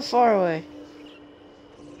 That's so far away.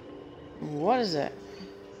 What is that?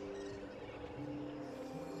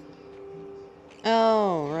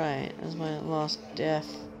 Oh, right. That's my lost death.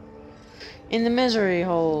 In the misery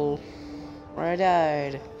hole. Where I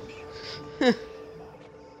died. I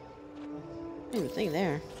didn't even think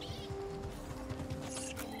there.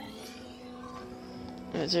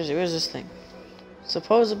 No, seriously, where's this thing?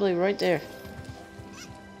 Supposedly right there.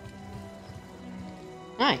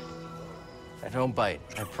 Hi. I don't bite,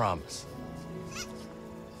 I promise.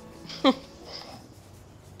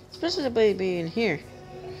 Supposedly be in here.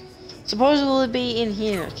 Supposedly be in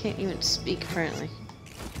here. I can't even speak apparently.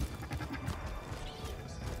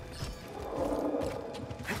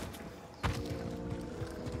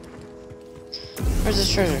 Where's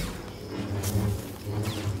this treasure?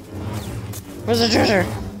 Where's the treasure?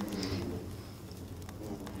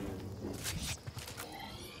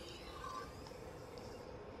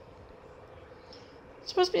 It's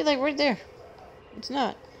supposed to be like right there. It's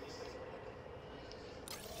not.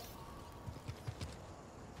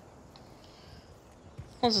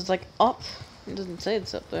 Unless it's like up. It doesn't say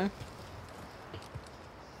it's up there.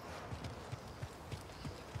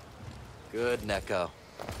 Good, Neko.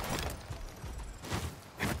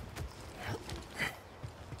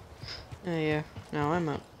 Oh yeah, now I'm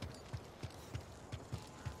up.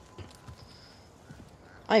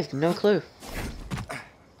 I have no clue.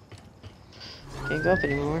 Can't go up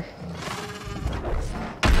anymore.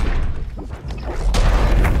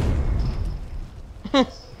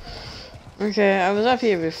 Okay, I was up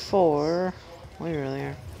here before. Way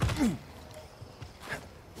earlier.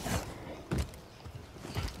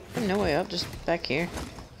 No way up, just back here.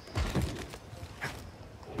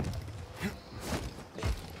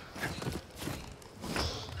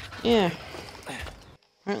 Yeah.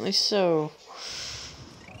 Apparently so.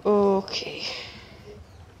 Okay.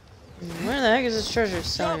 Where the heck is this treasure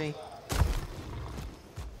it's telling me?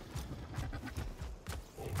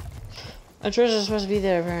 A treasure's supposed to be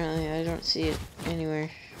there apparently. I don't see it anywhere.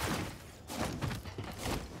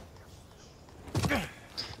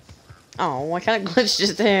 Oh, why kind of glitch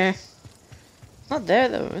just there? It's not there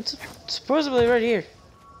though. It's supposedly right here.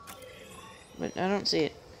 But I don't see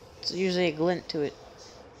it. It's usually a glint to it.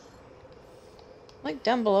 Like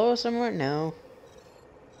down below somewhere? No.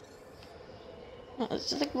 Oh,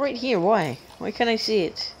 it's like right here. Why? Why can't I see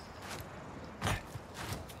it?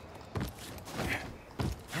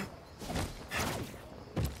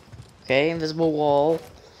 Okay, invisible wall.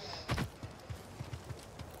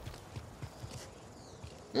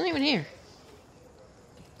 Not even here.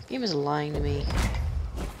 This game is lying to me.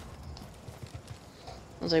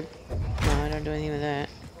 I was like, no, I don't do anything with that.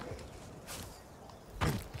 I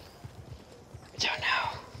don't know.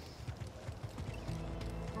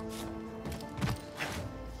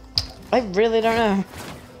 I really don't know.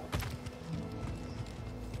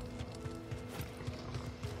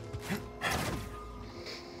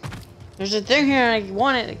 There's a thing here and I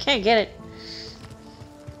want it. I can't get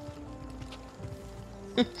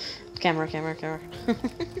it. Camera.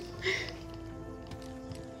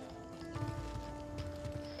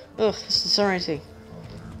 Ugh, this is disorienting.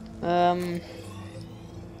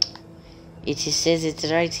 It just says it's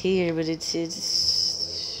right here, but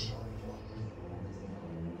it's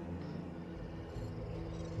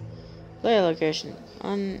player location.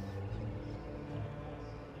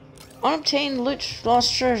 Unobtained loot,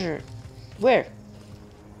 lost treasure. Where?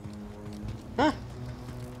 Huh?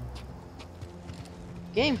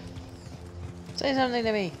 Game. Say something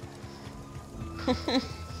to me.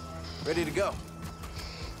 Ready to go.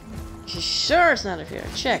 You sure it's not up here?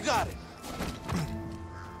 Check. You got it.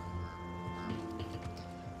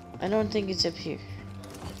 I don't think it's up here.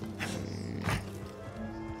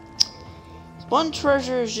 One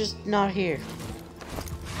treasure is just not here.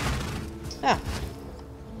 Ah.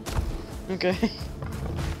 Okay.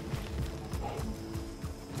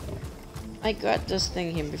 I got this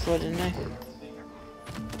thing here before, didn't I?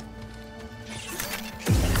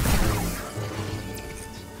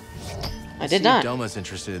 I did See not. if Doma's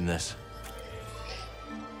interested in this.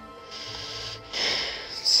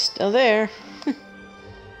 Still there.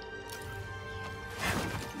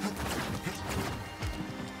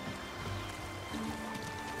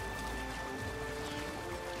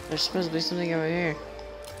 There's supposed to be something over here.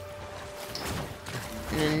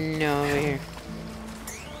 And no, over here.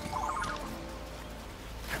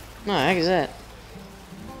 No, the heck is that?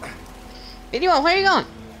 Video, where are you going?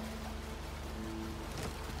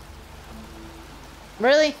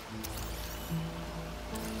 Really?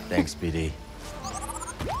 Thanks, BD.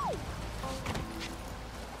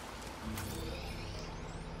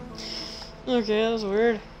 Okay, that was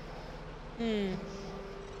weird.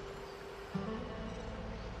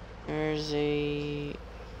 There's a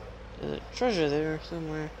treasure there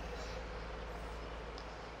somewhere.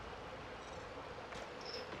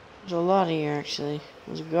 There's a lot here, actually.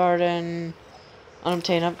 There's a garden,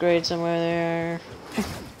 unobtained upgrade somewhere there.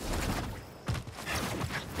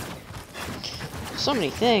 So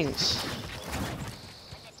many things.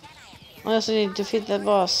 I also need to defeat that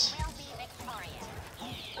boss.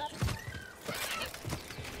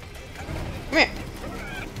 Come here.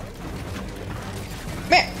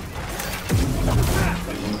 Come here.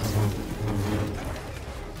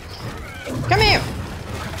 Come here.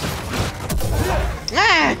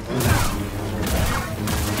 Ah!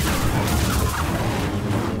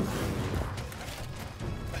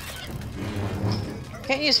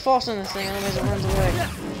 Can't use force on this thing, otherwise it runs away.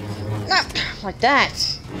 Ah! Like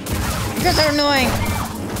that. You guys are annoying.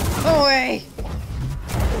 Go away.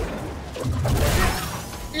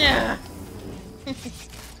 Yeah.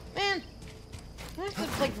 Man, I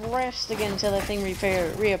have to like rest again until that thing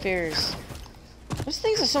reappears. Those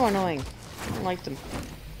things are so annoying. I don't like them.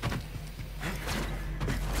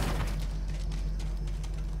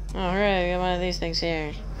 Alright, we got one of these things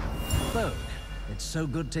here. Bode, it's so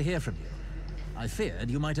good to hear from you. I feared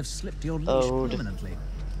you might have slipped your leash permanently.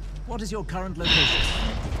 What is your current location?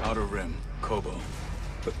 Outer Rim, Kobo.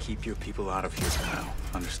 But keep your people out of here for now.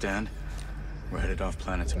 Understand? We're headed off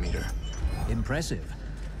planet to meet her. Impressive.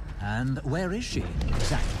 And where is she,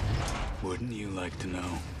 exactly? Wouldn't you like to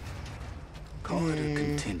know? Call it a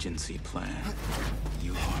contingency plan.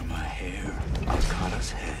 You harm my hair,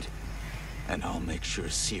 Alcata's head, and I'll make sure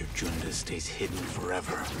Sir Junda stays hidden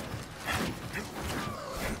forever.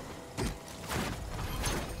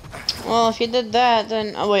 Well, if you did that,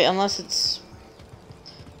 then... Oh, wait, unless it's...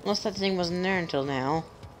 Unless that thing wasn't there until now.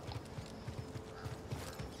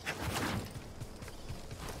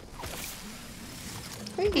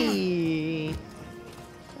 Hey.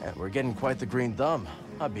 Yeah, we're getting quite the green thumb,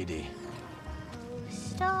 huh, BD?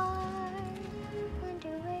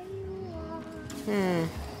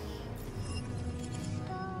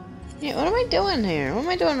 Yeah, what am I doing here? What am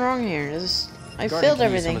I doing wrong here? I filled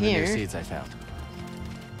everything some of the here. new seeds I found.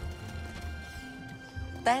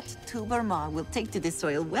 That tuber maw will take to the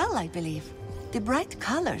soil well, I believe. The bright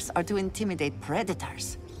colors are to intimidate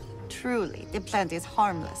predators. Truly, the plant is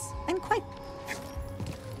harmless and quite...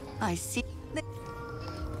 I see...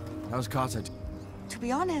 How's Kata? To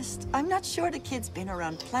be honest, I'm not sure the kid's been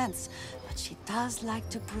around plants, but she does like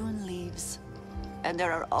to prune leaves. And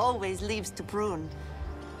there are always leaves to prune.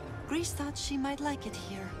 Grease thought she might like it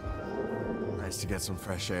here. Nice to get some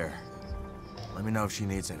fresh air. Let me know if she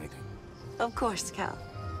needs anything. Of course, Cal.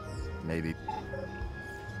 Maybe.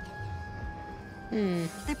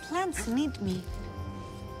 The plants need me.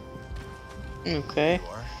 Okay.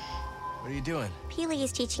 What are you doing? Peely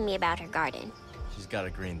is teaching me about her garden. She's got a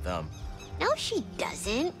green thumb. No, she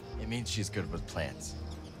doesn't. It means she's good with plants.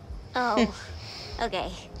 Oh,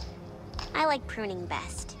 okay. I like pruning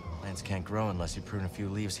best. Plants can't grow unless you prune a few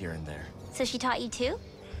leaves here and there. So she taught you too?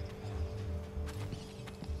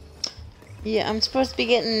 Yeah, I'm supposed to be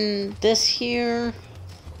getting this here.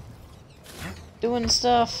 Doing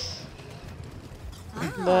stuff.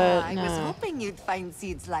 But I no. was hoping you'd find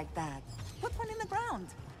seeds like that. Put one in the ground.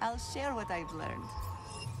 I'll share what I've learned.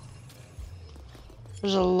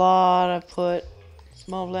 There's a lot I put.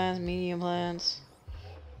 Small plants, medium plants.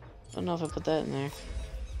 I don't know if I put that in there.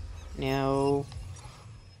 No.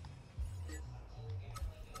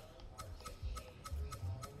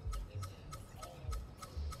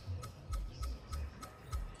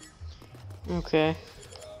 Okay.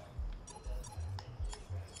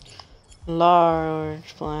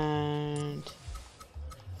 Large plant.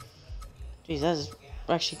 Geez, that is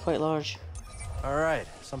actually quite large. All right,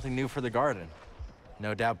 something new for the garden.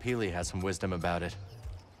 No doubt Peely has some wisdom about it.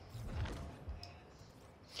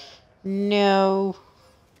 No.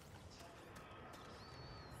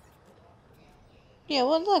 Yeah,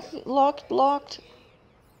 what, look, locked, blocked.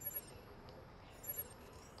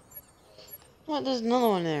 What? There's another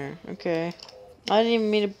one there. Okay. I didn't even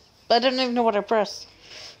mean to. I don't even know what I pressed.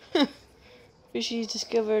 Species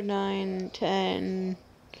discovered 9, 10.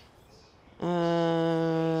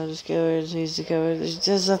 Discovered. He's discovered.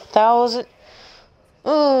 There's 1,000.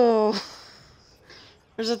 Oh,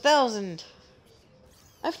 there's 1,000.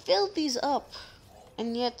 I filled these up,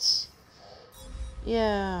 and yet,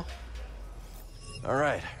 yeah. All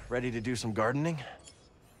right, ready to do some gardening?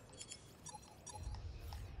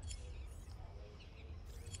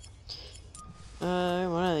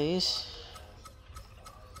 One of these.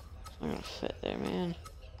 It's not gonna fit there, man.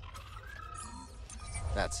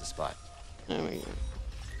 That's the spot. There we go.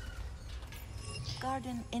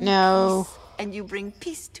 Garden in No. peace, and you bring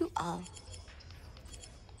peace to all.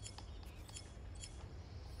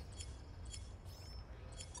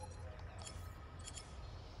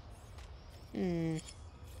 See,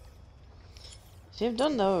 I've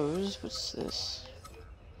done those. What's this?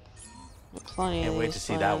 Plenty Can't of wait these to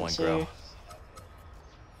see that one plants grow. here.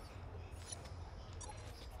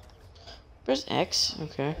 Press X.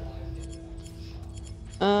 Okay.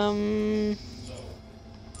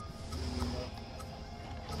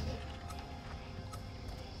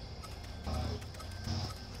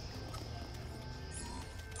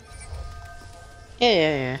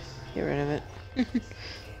 Yeah. Get rid of it.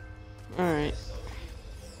 Alright.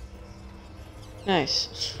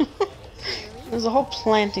 Nice. There's a whole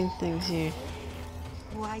planting things here.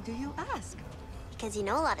 Why do you ask? Because you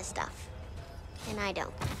know a lot of stuff. And I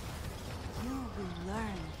don't. You will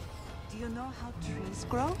learn. Do you know how trees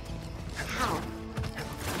grow? How?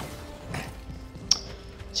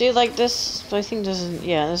 See, like this, I think this is,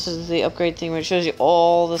 yeah, this is the upgrade thing where it shows you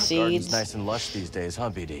all the Garden's seeds. nice and lush these days, huh,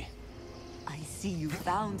 BD? I see you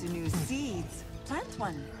found new seeds. Plant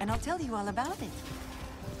one, and I'll tell you all about it.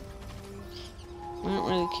 I don't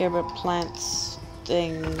really care about plants,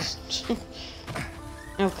 things.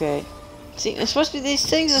 Okay. See, it's supposed to be, these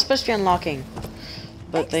things are supposed to be unlocking.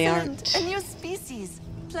 But they aren't. A new species.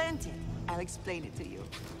 Plant it. I'll explain it to you.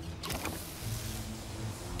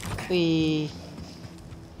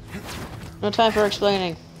 No time for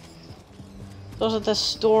explaining. Those are the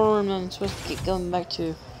storm I'm supposed to keep going back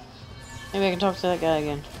to. Maybe I can talk to that guy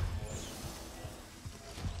again.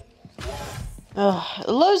 Ugh, it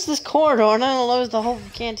loads this corridor and then it loads the whole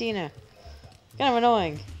cantina. Kind of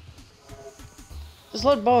annoying. Just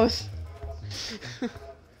load both.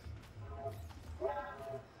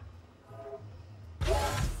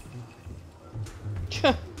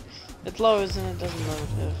 It loads and it doesn't load.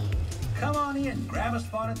 Ugh. Come on in, grab a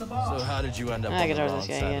spot at the bar. So how did you end up I on the can talk to wrong this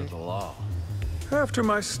guy side again. of the law? After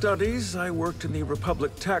my studies, I worked in the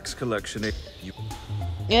Republic tax collection.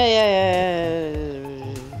 Yeah.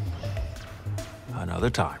 Another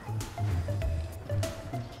time.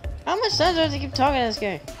 How much time do I have to keep talking to this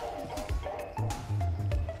guy?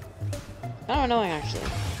 Kind of annoying, actually.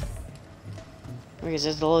 I guess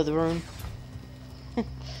it's to load the room.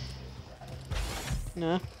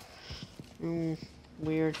 No.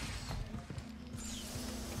 Weird.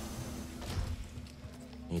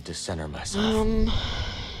 Need to center myself.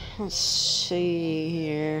 Let's see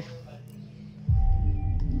here.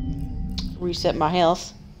 Reset my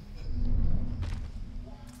health.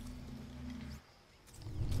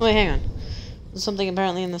 Wait, hang on. There's something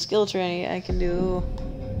apparently in the skill tree I can do.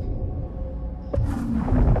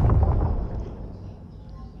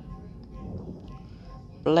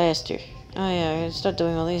 Blaster. Oh yeah, I can start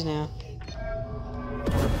doing all these now.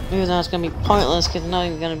 Even though it's gonna be pointless because I'm not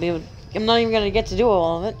even gonna be able. I'm not even gonna get to do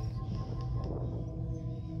all of it.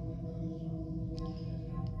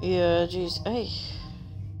 Yeah, jeez. Hey.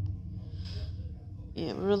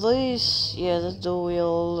 Yeah, release. Yeah, the dual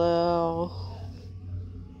wheel.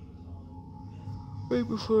 Right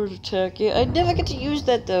before an attack. Yeah, I never get to use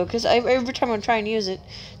that though, because every time I try and use it,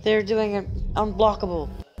 they're doing it unblockable,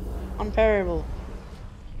 unparryable.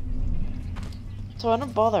 So I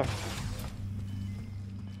don't bother.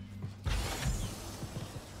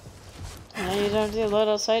 And you don't do a load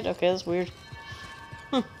outside? Okay, that's weird.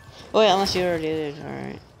 Huh. Wait, unless you already did.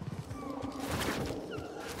 Alright.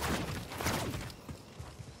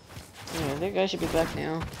 Yeah, that guy should be back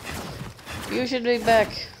now. You should be back.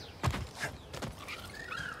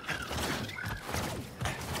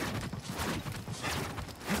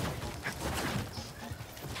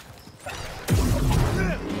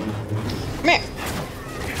 Come here.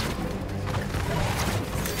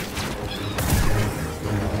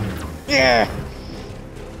 Yeah.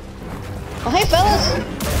 Oh, hey, fellas.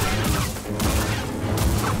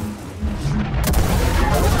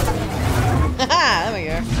 Haha, there we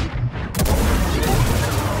go.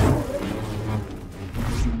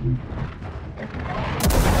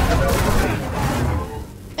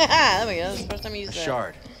 time I use A that.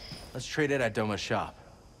 shard. Let's trade it at Doma's shop.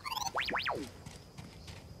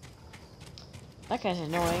 That guy's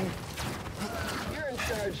annoying. You're in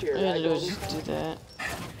charge here, All you gotta do is Raglan. just do that.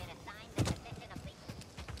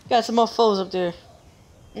 Got some more foes up there.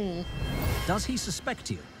 Does he suspect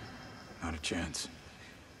you? Not a chance.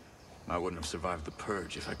 I wouldn't have survived the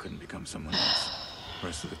purge if I couldn't become someone else. The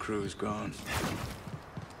rest of the crew is gone.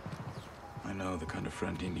 I know the kind of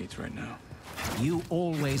friend he needs right now. You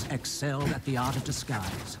always excelled at the art of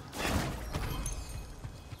disguise.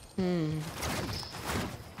 I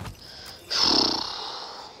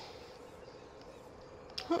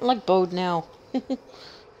don't like Bode now.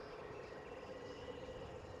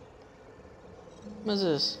 What's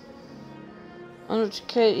this?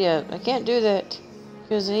 Yeah, I can't do that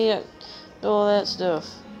because I need all that stuff.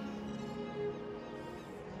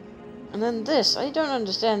 And then this, I don't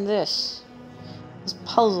understand this. This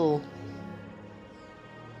puzzle.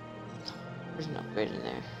 There's an upgrade in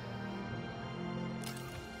there.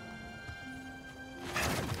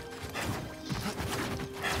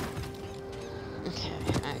 Okay,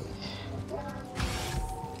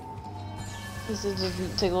 This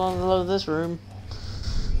doesn't take long to load this room.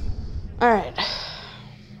 Alright.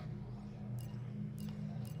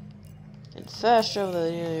 And fast travel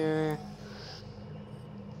to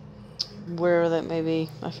wherever that may be.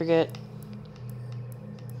 I forget.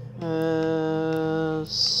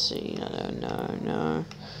 Let's see.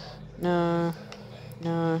 No.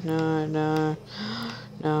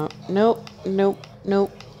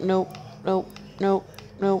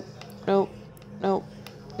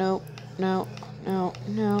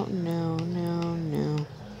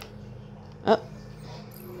 Oh,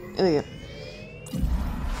 there we go.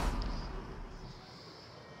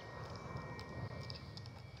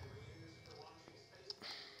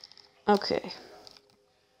 Okay.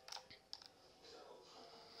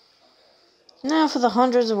 Now for the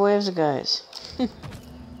hundreds of waves of guys.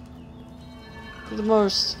 the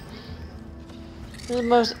most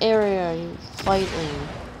area you fight in.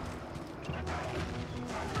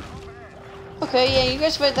 Okay, yeah, you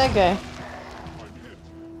guys fight that guy.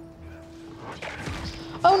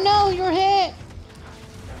 Oh no, you're hit!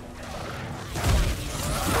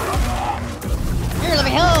 Here, let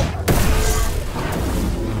me help!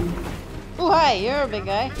 Oh hi, you're a big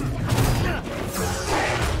guy.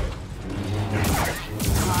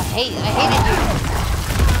 Oh, I hated you.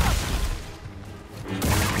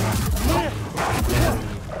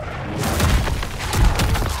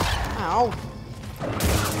 Ow.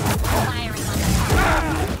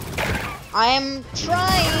 I am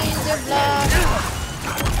trying to block.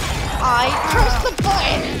 I pressed the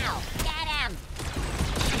button. Get him!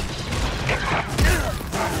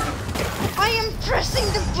 I am pressing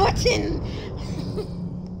the button.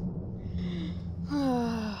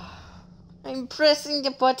 I'm pressing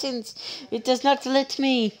the buttons. It does not let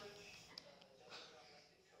me.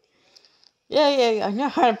 Yeah, I know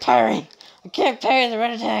how to parry. I can't parry the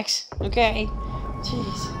red attacks. Okay.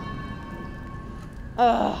 Jeez.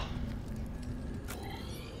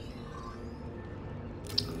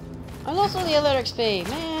 I lost all the other XP,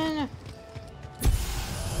 man.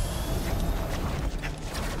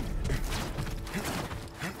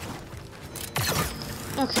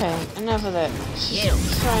 Okay, enough of that.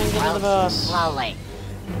 Just try and get to the boss. Slowly.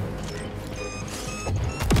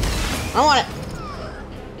 I want it.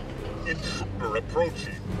 Intruder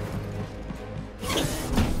approaching.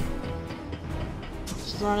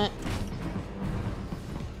 Just run it.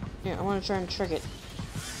 Here, I want to try and trick it.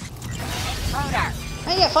 Intruder.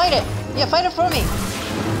 Hey, yeah, fight it! Yeah, fight it for me!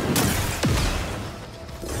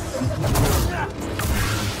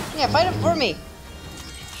 Yeah, fight it for me!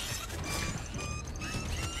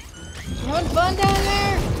 You having fun down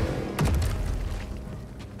there?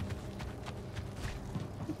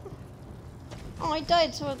 Oh, I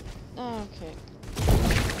died, so oh, okay.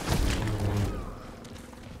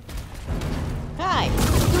 Hi!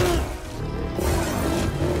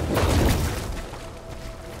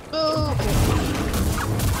 Okay.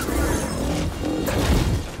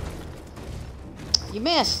 You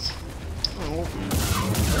missed. Oh.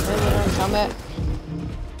 Combat.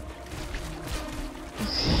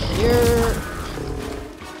 You're.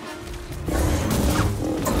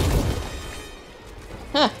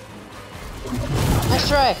 Huh. Nice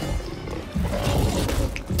try.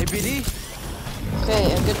 Hey, BD. Okay,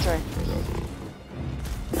 a good try.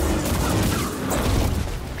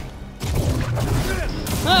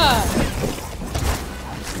 Ah!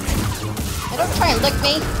 Hey, don't try and lick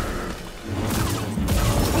me.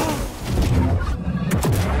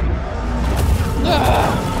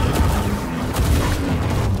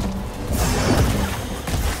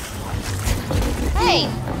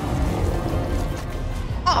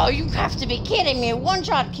 have to be kidding me!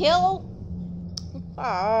 One-shot kill?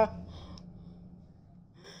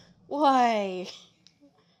 Why?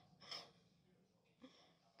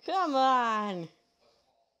 Come on!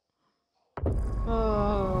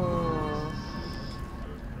 Oh.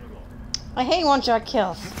 I hate one-shot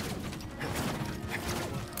kills.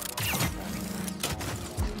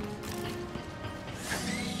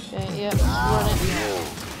 Okay, yeah, let's run it.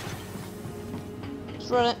 Let's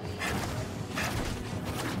run it.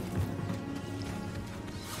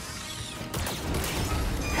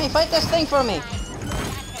 Hey, fight this thing for me!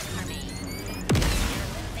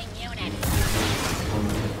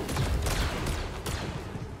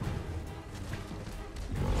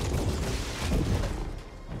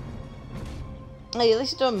 Hey, at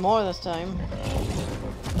least you're doing more this time.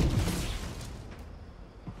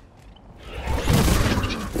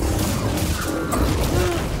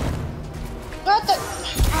 What the?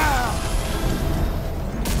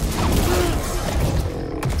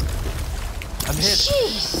 I'm hit.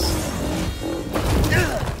 Jeez!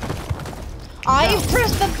 I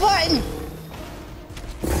pressed the button!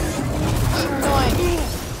 So annoying.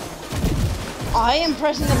 I am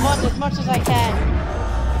pressing the button as much as I can.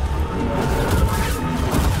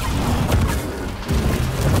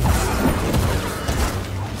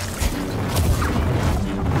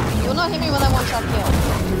 You will not hit me with that one-shot kill.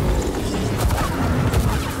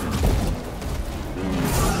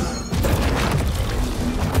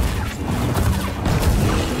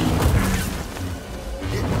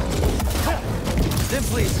 Stim,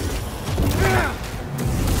 please.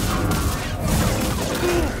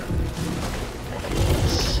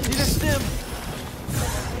 Need a stim.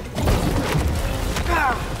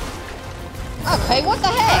 Okay, what the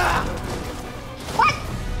heck? What?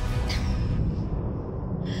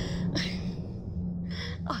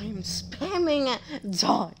 I'm spamming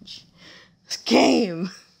dodge. This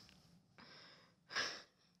game.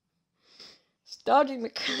 This dodging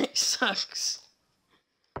mechanic sucks.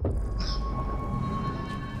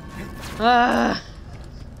 Where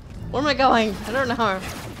am I going? I don't know.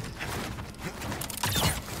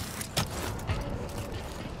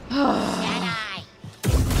 Jedi.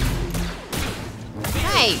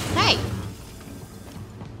 Hey, hey!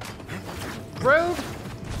 Rude!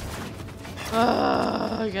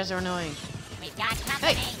 You guys are annoying. We've got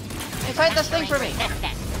Hey! Hey, fight this thing for me!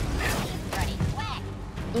 Pretty quick.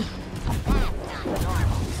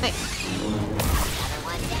 Hey! Another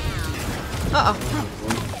one down. Uh-oh.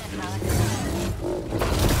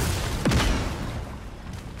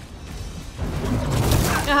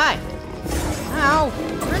 Oh, hi! Ow!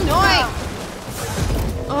 You're annoying!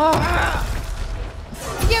 Oh!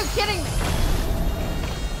 Are you kidding me?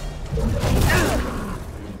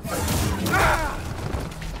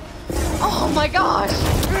 Oh my gosh!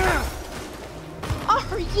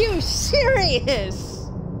 Are you serious?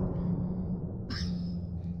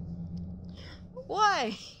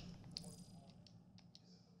 Why?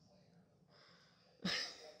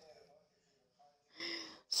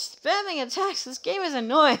 Spamming attacks, this game is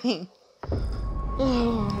annoying.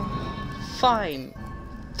 Oh, fine.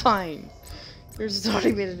 Fine. You're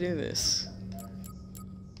starting me to do this.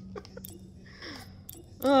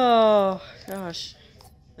 Oh, gosh.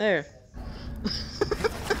 There.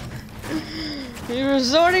 You're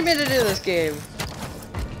resorting me to do this game.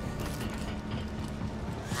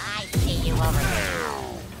 I see you over there.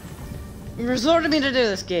 You resorted me to do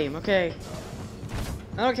this game, okay?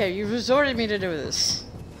 Okay, you resorted me to do this.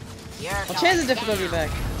 I'll change the difficulty back,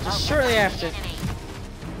 just shortly after.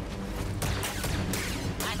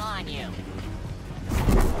 I'm on you.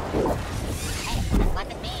 Hey, look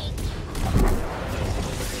at me.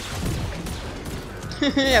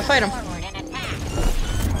 Yeah, fight him. Forward and attack.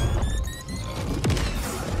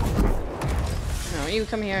 No, you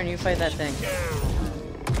come here and you fight that thing.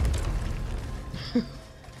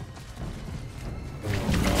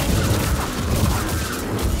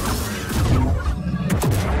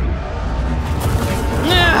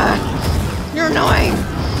 You're annoying!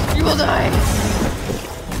 You will die!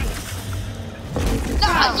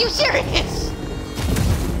 Ah, you serious?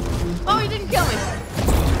 Oh, he didn't kill me!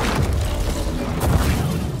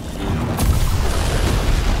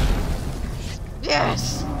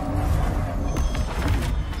 Yes!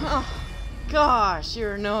 Oh, gosh,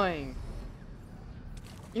 you're annoying.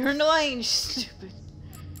 You're annoying, you stupid.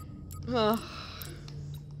 Oh.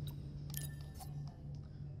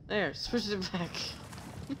 There, switch it back.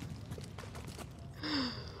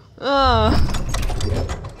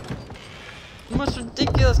 Most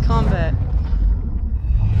ridiculous combat.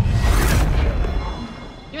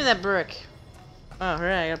 Give me that brick. Oh,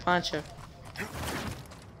 right, I got a poncho.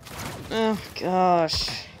 Oh,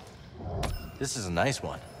 gosh. This is a nice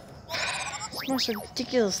one. It's the most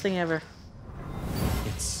ridiculous thing ever.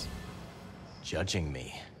 It's judging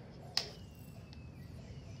me.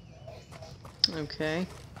 Okay.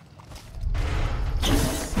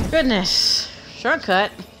 Goodness.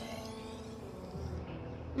 Shortcut.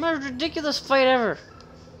 Most ridiculous fight ever.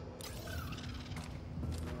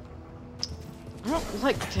 I don't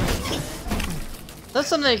like that. That's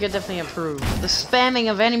something I could definitely improve. The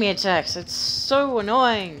spamming of enemy attacks. It's so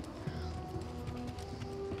annoying.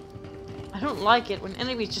 I don't like it when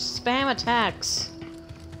enemies just spam attacks.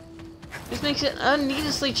 This makes it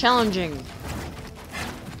unneedlessly challenging.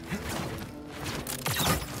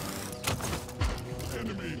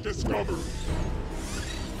 Enemy discovered.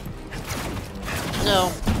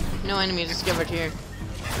 No. No enemy discovered here.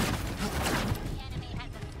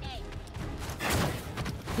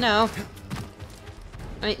 No.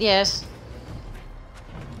 Wait, yes.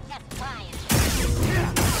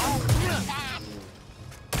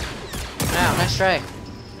 Wow, nice try.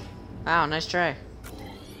 Wow, nice try.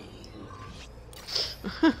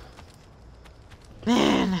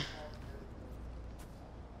 Man.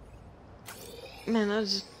 Man, that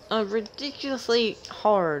was ridiculously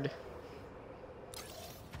hard.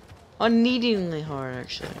 Unneedingly hard,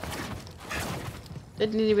 actually.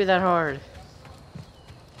 Didn't need to be that hard.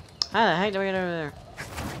 How the heck do I get over there?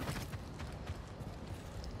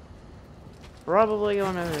 Probably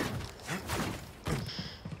going over there.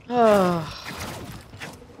 Oh.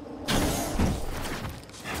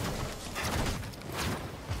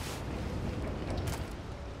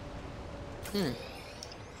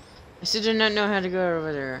 I still do not know how to go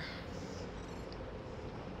over there.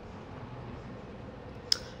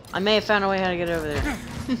 I may have found a way how to get over there.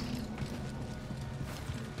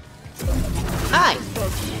 Hi!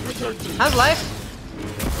 How's life?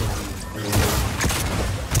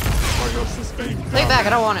 Lay back, I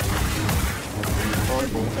don't want it.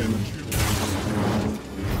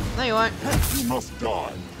 No, you won't. You must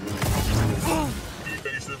die.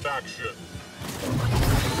 Evasive action.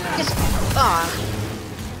 Yes. Aw.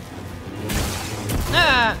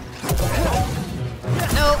 Ah.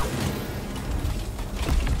 Nope.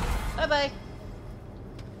 Bye-bye.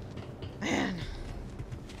 Man.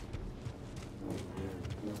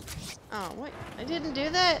 Oh, wait. I didn't do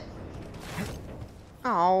that?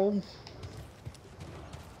 Oh.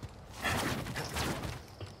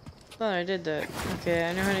 Thought I did that. Okay,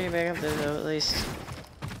 I know how to get back up there, though, at least.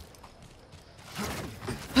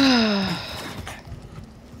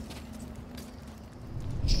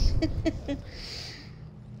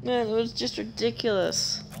 Man, it was just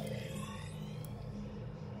ridiculous.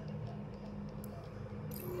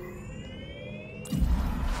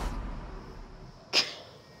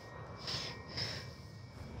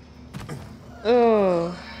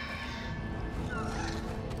 Oh.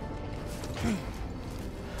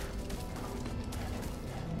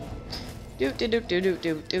 Do do do do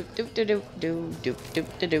do do do do do do do do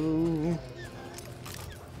do do.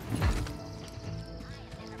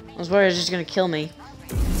 I was worried it was just gonna kill me.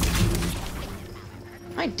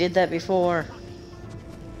 I did that before.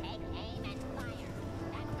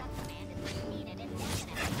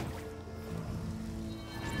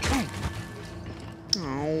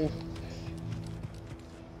 Oh.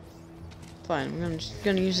 Fine, I'm just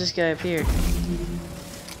gonna use this guy up here.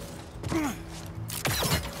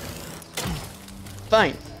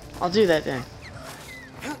 Fine, I'll do that then.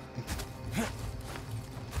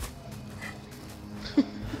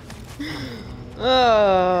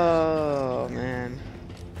 Oh man.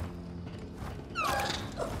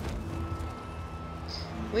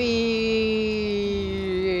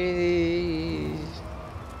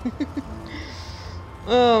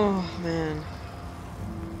 Oh man.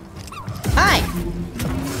 Hi!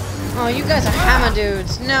 Oh, you guys are hammer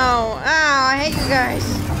dudes. No. Oh, I hate you guys.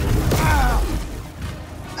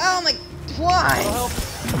 Oh my. Why?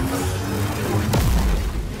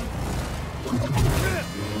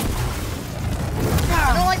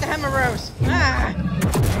 I don't like the hammer bros. Ah.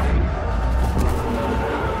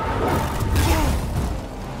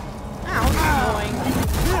 Ow, that's annoying.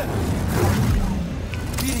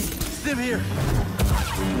 Stim here.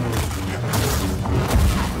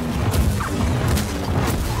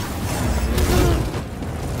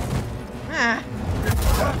 Ah.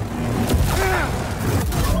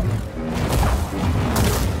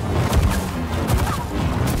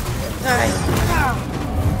 Alright.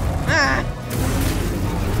 Ah.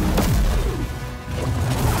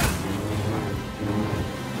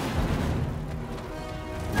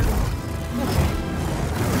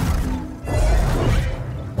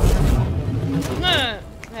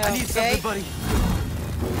 I need something, buddy.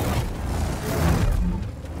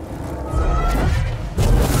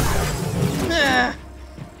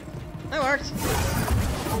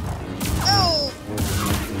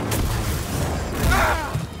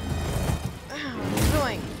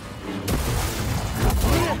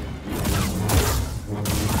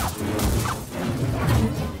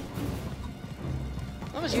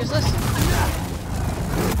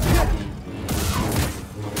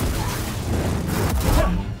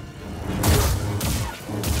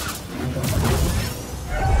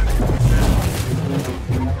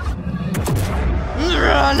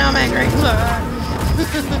 Now I'm angry.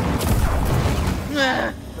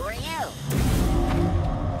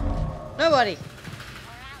 Nobody.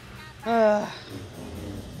 I'm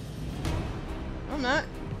not.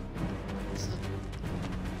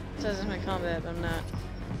 It says I'm in combat, but I'm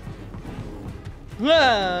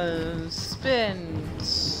not. Spin.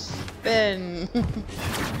 Spin.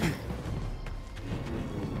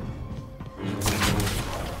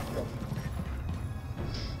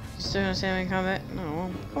 Still gonna say I'm in combat? No.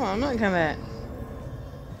 Come on, I'm not in combat.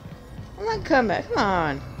 I'm not in combat. Come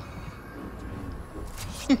on.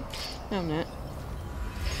 No, I'm not.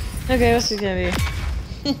 Okay, what's this gonna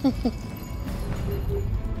be?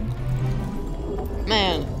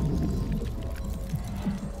 Man.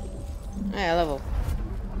 Yeah, level.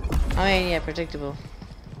 I mean, yeah, predictable.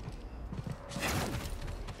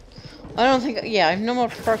 I don't think. Yeah, I have no more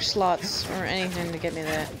perk slots or anything to get me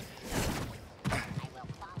that.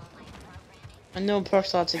 And no perk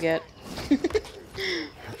slot to get.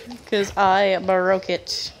 Because I broke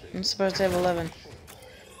it. I'm supposed to have 11.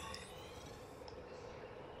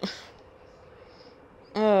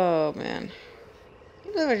 Oh, man. I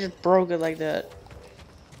can't believe I just broke it like that.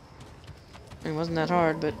 It wasn't that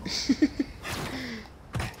hard, but...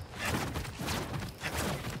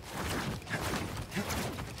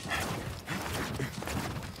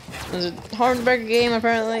 Is it hard to break a game?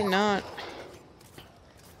 Apparently not.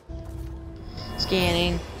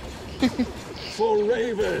 Scanning. For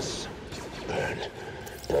Ravis.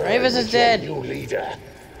 Ravis is dead. New leader.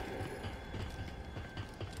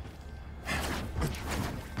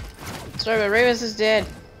 Sorry, but Ravis is dead.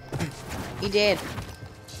 He did.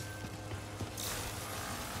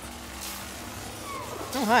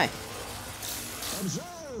 Oh, hi.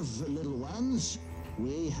 Observe, little ones.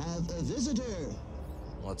 We have a visitor.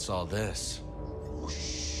 What's all this?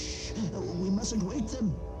 Shh. We mustn't wake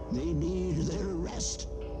them. They need their rest.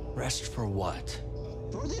 Rest for what?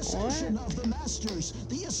 For the ascension of the Masters.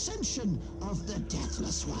 The ascension of the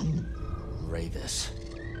Deathless One. Ravis.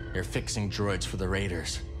 You're fixing droids for the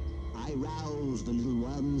Raiders. I rouse the little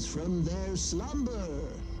ones from their slumber.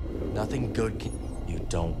 Nothing good can... You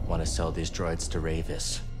don't want to sell these droids to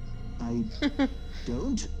Ravis. I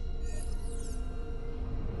don't?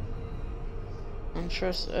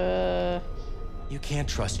 You can't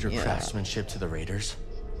trust your craftsmanship to the Raiders?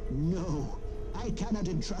 No. I cannot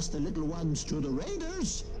entrust the little ones to the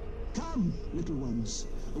Raiders. Come, little ones.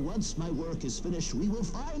 Once my work is finished, we will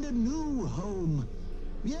find a new home.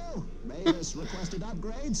 You, Ravis requested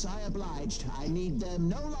upgrades. I obliged. I need them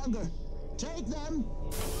no longer. Take them.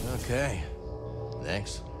 Okay.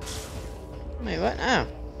 Thanks. Wait, what? Oh.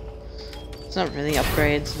 It's not really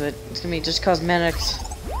upgrades, but it's gonna be just cosmetics.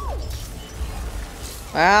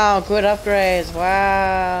 Wow, good upgrades.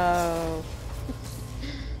 Wow.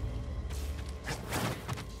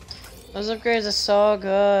 Those upgrades are so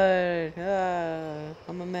good.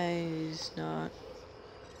 I'm amazed. Not.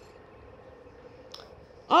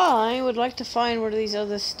 I would like to find where these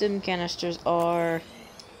other stim canisters are.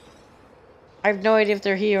 I have no idea if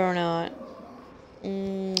they're here or not.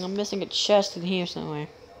 I'm missing a chest in here somewhere.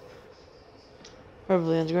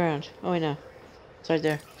 Probably on the ground. Oh wait, no. It's right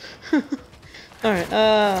there. Alright,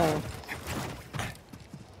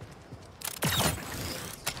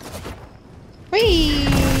 Whee!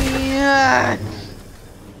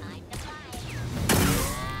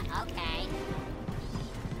 Okay.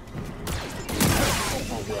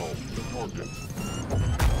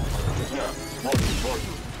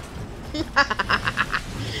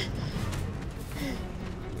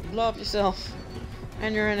 Blow up yourself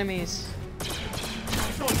and your enemies.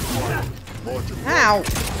 Ow!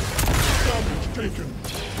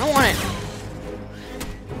 I want it.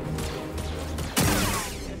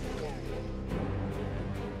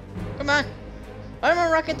 Come on. Fire more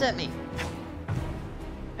rockets at me.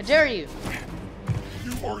 I dare you.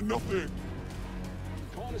 You are nothing.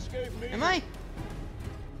 Can't escape me. Am I?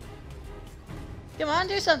 Come on,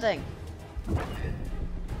 do something.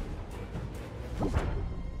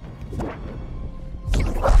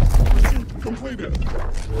 Completed.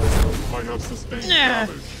 I have sustained damage.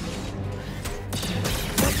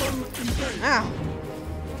 Weapon engaged. Ow.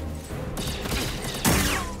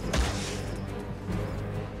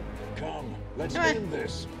 Come, let's Come on. end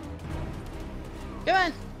this. Come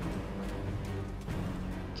on.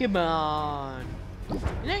 Come on.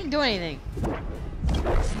 You didn't do anything.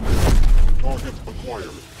 Target acquired.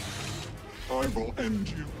 I will end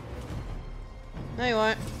you. No, you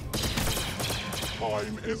won't.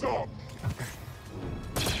 time is up.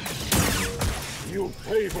 You'll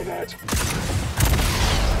pay for that.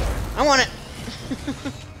 I want it.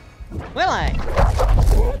 Will I?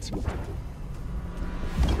 What?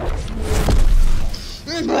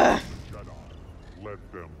 Jedi,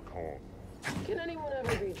 let them come. Can anyone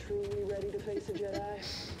ever be truly ready to face a Jedi?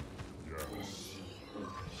 Yes.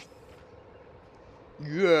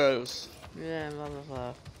 Yes. Yeah, blah blah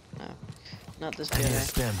blah. No, not this I need a Jedi.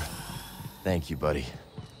 stim. Thank you, buddy.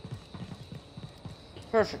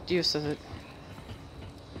 Perfect use of it.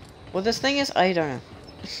 What this thing is, I don't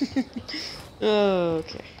know.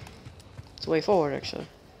 Okay. It's way forward, actually.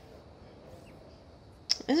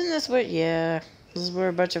 Isn't this where... Yeah. This is where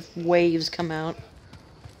a bunch of waves come out.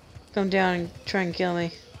 Come down and try and kill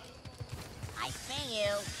me. I see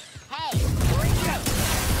you. Hey,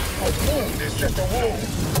 A wound is just a wound.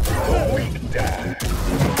 The weak die.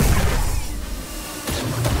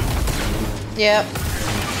 Yep.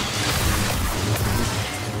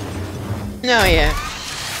 No, yeah.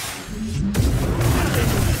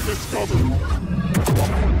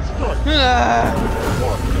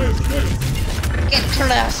 Get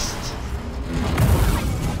blessed.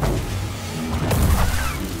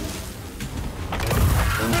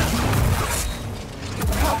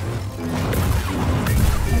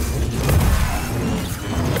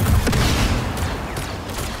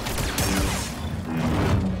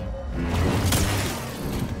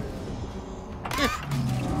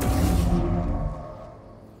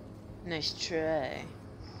 Nice try.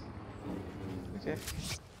 Okay.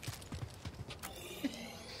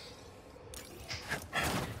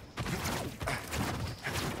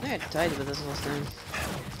 I got tied with this last time.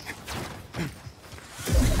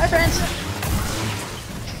 Hi, friends!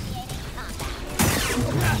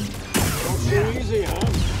 Not so easy, huh?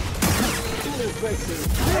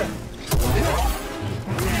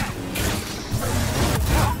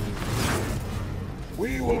 We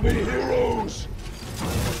will be heroes.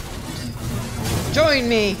 Join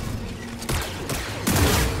me!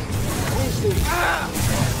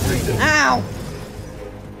 Ow!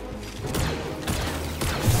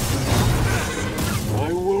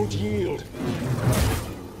 I won't yield.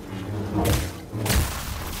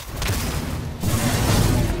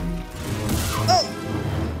 Oh!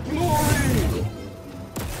 Glory!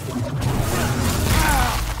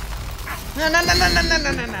 No, no, no, no, no, no,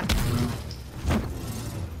 no, no, no.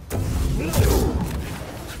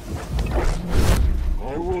 I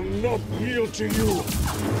will not yield to you.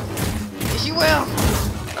 Yes, you will!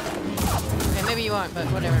 Okay, maybe you won't, but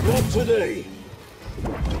whatever. Not today.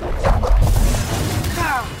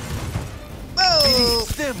 Whoa!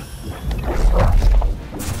 Stim!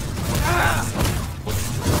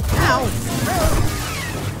 Ow!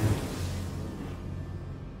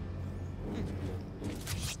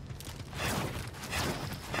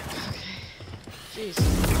 Jeez.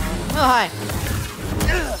 Oh, hi.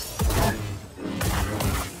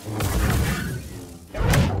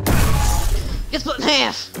 Get split in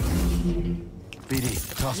half! BD,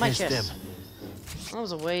 toss My me a chest. stim. That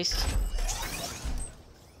was a waste.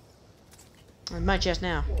 In my chest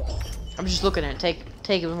now. I'm just looking at it.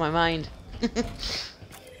 Take it with my mind.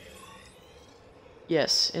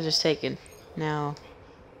 Yes, it is taken. Now.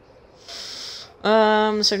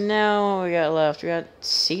 So now what we got left? We got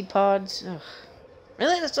seed pods. Ugh.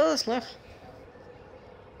 Really? That's all that's left?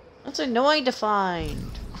 That's annoying to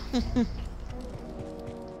find.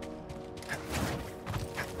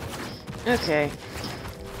 Okay.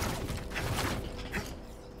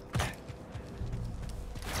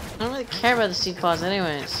 I don't really care about the seed pods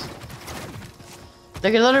anyways.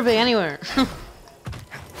 They could literally be anywhere. Ooh,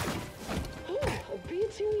 a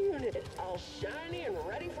B2 unit, all shiny and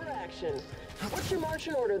ready for action. What's your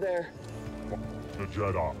marching order there? The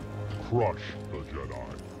Jedi. Crush the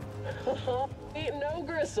Jedi. Ain't no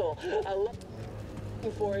gristle. I love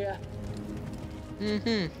for you.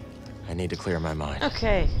 Mm-hmm. I need to clear my mind.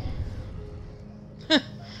 Okay.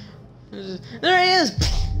 There he is!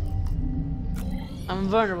 I'm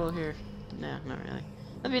vulnerable here. No, not really.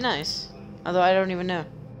 That'd be nice. Although I don't even know.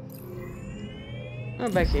 Go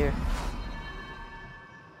back here.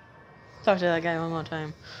 Talk to that guy one more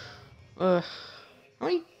time. How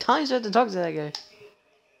many times do I have to talk to that guy?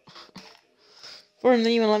 For him to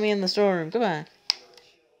even let me in the storeroom. Come on.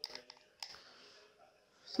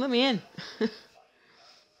 Just let me in.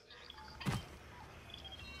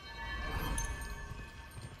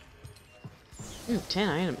 Ooh, 10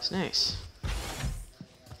 items. Nice.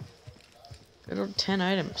 Good old 10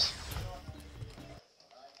 items.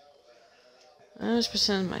 How much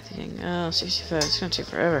percent am I thinking? Oh, 65. It's gonna take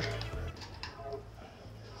forever.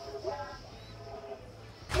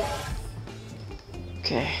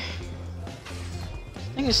 Okay.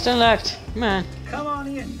 Thing is still locked. Come on. Come on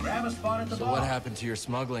in, grab a spot at the So bar. what happened to your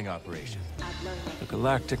smuggling operation? The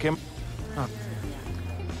Galactic Imp. Oh.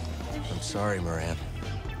 I'm sorry, Moran.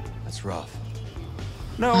 That's rough.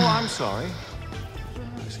 No, I'm sorry.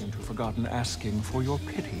 I seem to have forgotten asking for your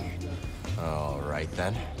pity. All right,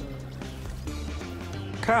 then.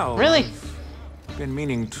 Cal. Really? I've been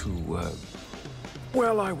meaning to,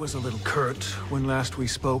 well, I was a little curt when last we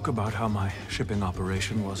spoke about how my shipping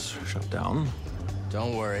operation was shut down.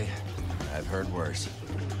 Don't worry. I've heard worse.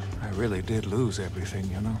 I really did lose everything,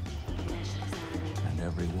 you know? And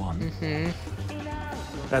everyone.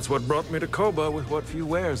 That's what brought me to Koba with what few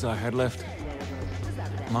wares I had left.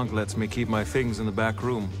 Monk lets me keep my things in the back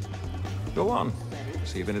room. Go on.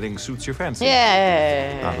 See if anything suits your fancy.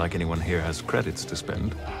 Yeah. Not like anyone here has credits to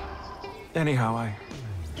spend. Anyhow, I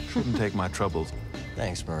shouldn't take my troubles.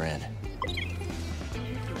 Thanks, Moran.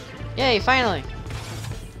 Yay, finally.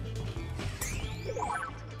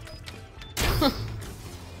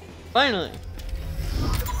 Finally.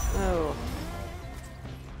 Oh.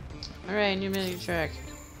 Alright, new music track.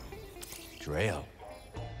 Dreo.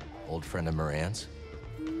 Old friend of Moran's.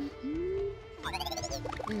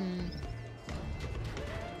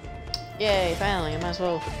 Yay, finally. I might as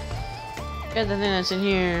well get the thing that's in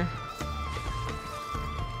here.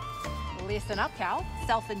 Listen up, Cal.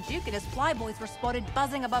 Self and Duke and his flyboys were spotted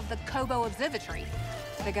buzzing above the Kobo Observatory.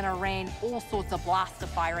 They're gonna rain all sorts of blaster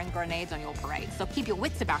fire and grenades on your parade, so keep your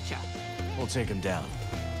wits about you. We'll take him down.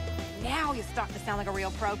 Now you're starting to sound like a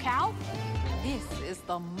real pro, Cal. This is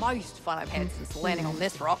the most fun I've had since landing on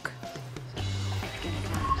this rock.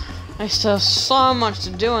 I still have so much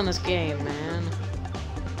to do in this game, man.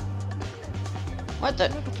 What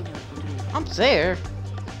the? I'm there.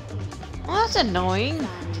 Well, that's annoying.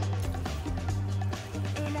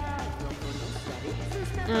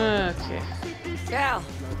 Okay. Cal,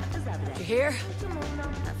 did you hear?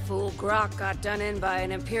 That fool Grok got done in by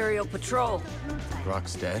an Imperial patrol.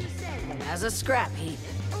 Grok's dead? As a scrap heap.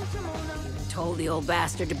 Even told the old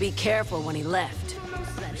bastard to be careful when he left.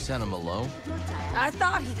 You sent him alone? I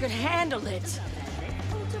thought he could handle it.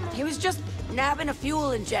 He was just nabbing a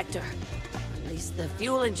fuel injector. At least the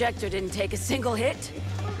fuel injector didn't take a single hit.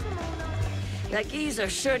 That geezer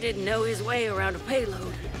sure didn't know his way around a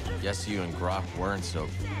payload. Guess you and Grok weren't so...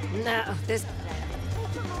 No, this...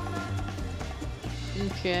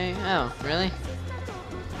 Okay. Oh, really?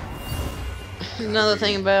 Another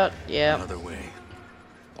thing about... Yeah. Another way.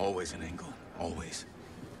 Always an angle. Always.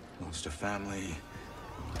 Lost a family.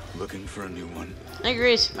 Looking for a new one. I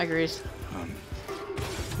agree.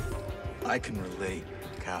 I can relate,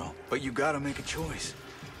 Cal. But you gotta make a choice.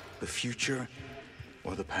 The future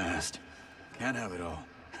or the past. Can't have it all.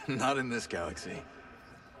 Not in this galaxy.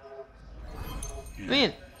 Yeah. Come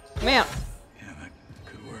in. Come out. Yeah, that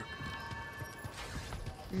could work.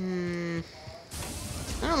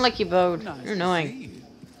 I don't like you, Bode. You're annoying.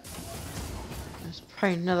 There's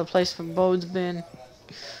probably another place for Bode's been.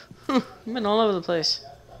 I've been all over the place.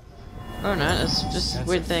 Oh no, it's just a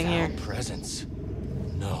weird thing here. Presence.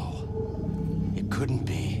 No. It couldn't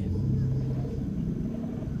be.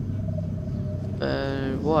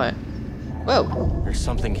 What? Whoa. There's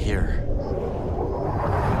something here.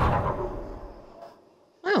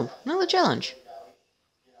 Oh, another challenge.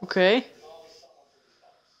 Okay.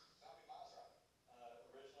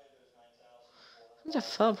 What's a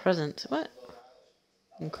file present? What?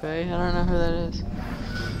 Okay, I don't know who that is.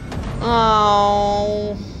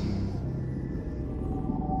 Oh.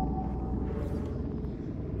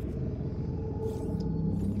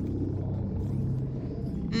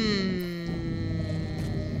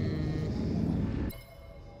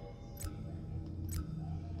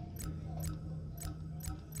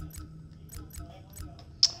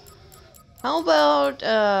 How about,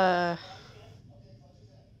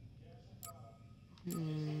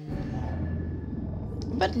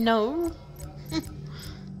 but no.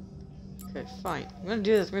 Okay, fine. I'm gonna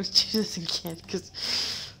do this. I'm gonna do this again, because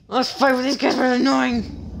let's fight with these guys are annoying.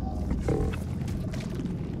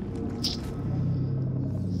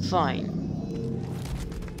 Fine.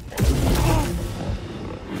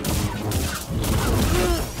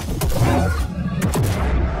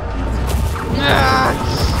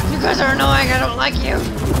 You guys are annoying, I don't like you!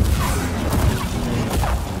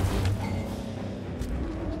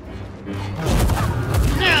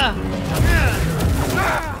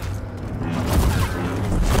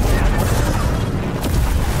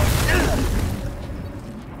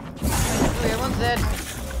 Okay, one's dead.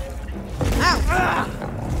 Ow!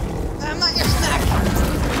 I'm not your snack!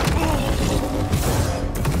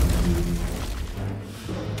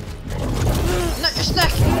 Not your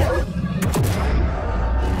snack!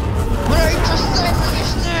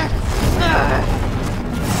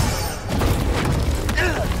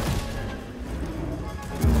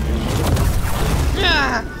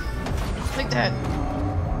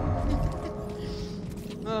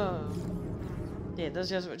 Yeah,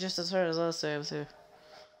 those guys were just as hard as us, too.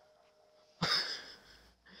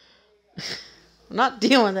 I'm not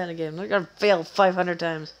dealing with that again. I'm gonna fail 500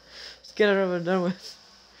 times. Just get it over and done with.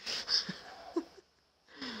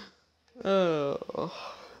 Oh.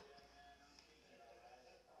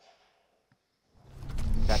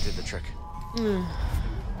 That did the trick.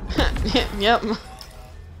 Yep.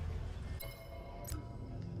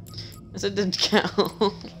 Yes, it did count.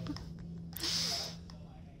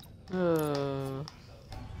 Oh.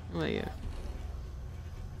 Oh yeah.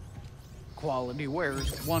 Quality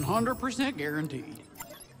wares, 100% guaranteed.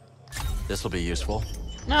 This will be useful.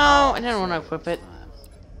 No, I didn't want to equip it.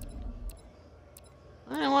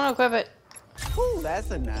 I didn't want to equip it. Ooh,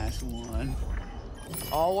 that's a nice one.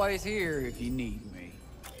 Always here if you need me.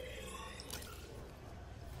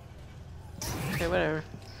 Okay, whatever.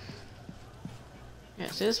 Yeah,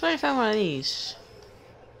 so this way I found one of these.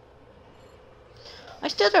 I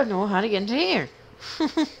still don't know how to get into here.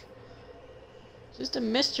 Just a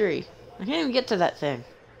mystery. I can't even get to that thing.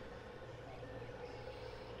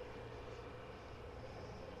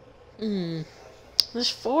 There's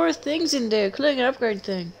 4 things in there, including an upgrade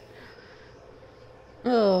thing.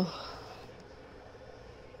 Oh.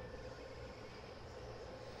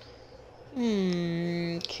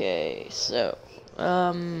 Okay, so, what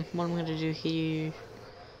I'm gonna do here...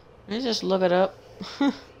 Let me just look it up.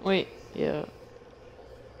 Wait, yeah.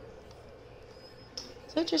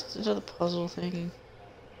 Is that just another puzzle thing?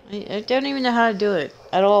 I don't even know how to do it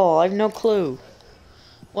at all. I have no clue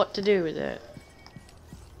what to do with that.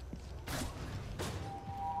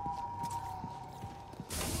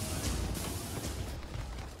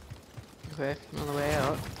 Okay, another way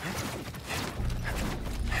out.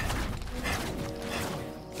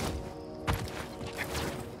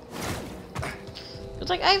 It's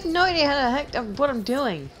like I have no idea how the heck what I'm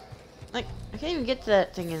doing. Like I can't even get to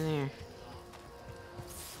that thing in there.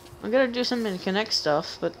 I'm gonna do something to connect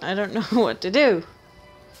stuff, but I don't know what to do.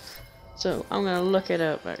 So I'm gonna look it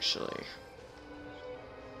up actually.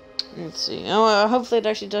 Let's see. Oh, hopefully it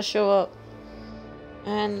actually does show up.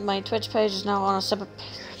 And my Twitch page is now on a separate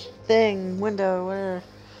thing, window, whatever.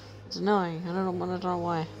 It's annoying. I don't know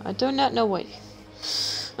why. I do not know why.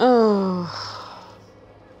 Oh.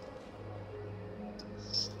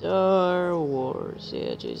 Star Wars.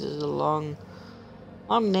 Yeah, Jesus, is a long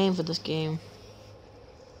name for this game.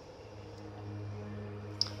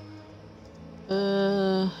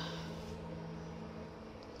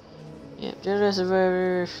 Yeah, Jedi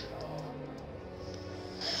Survivor.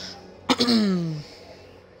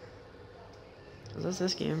 That's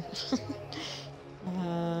this game.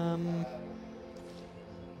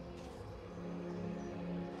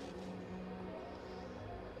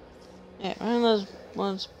 Yeah, one of those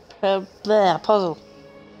ones. Puzzle.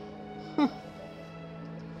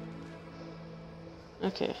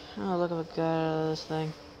 Okay, I'll look up a guide out of this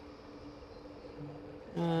thing.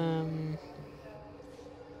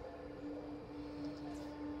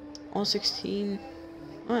 All 16.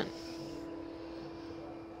 What?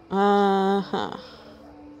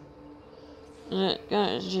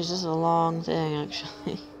 Jeez, this is a long thing,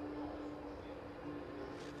 actually.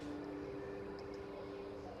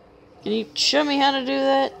 Can you show me how to do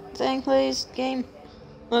that thing, please? Game?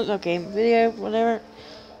 Okay, video, whatever.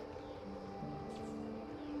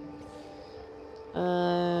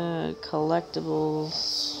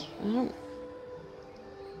 Collectibles. I don't...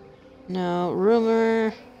 No,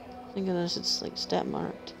 rumor. Think of this, it's like stat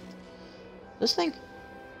marked. This thing?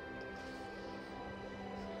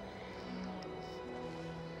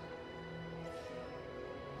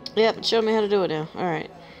 Yep, it showed me how to do it now. Alright.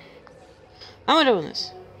 How am I doing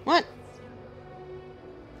this? What?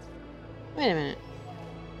 Wait a minute.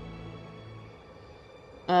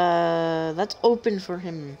 That's open for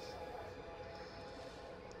him.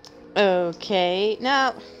 Okay.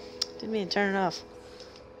 No. Didn't mean to turn it off.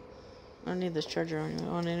 I don't need this charger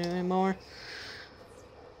on it anymore.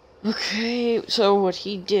 Okay, so what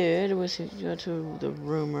he did was he go to the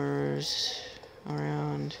rumors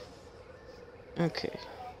around. Okay.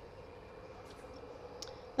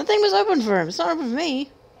 The thing was open for him. It's not open for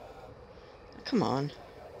me. Come on.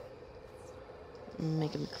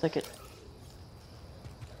 Make him click it.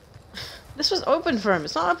 This was open for him.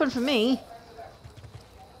 It's not open for me.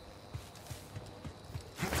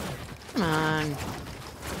 Come on.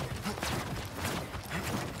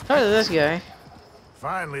 Talk to this guy.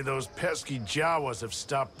 Finally, those pesky Jawas have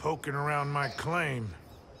stopped poking around my claim.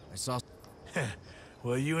 I saw...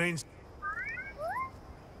 Well, you ain't...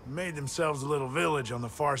 Made themselves a little village on the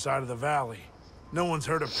far side of the valley. No one's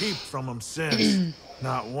heard a peep from them since.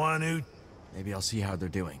 Not one who... Maybe I'll see how they're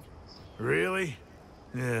doing. Really?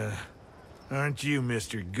 Yeah. Aren't you,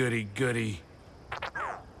 Mr. Goody-Goody?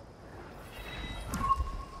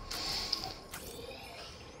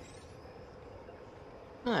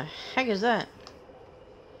 What the heck is that?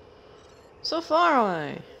 So far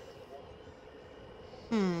away.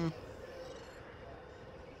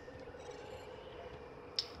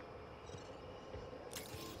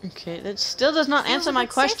 Okay, that still does not answer my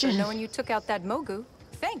question. Knowing you took out that Mogu.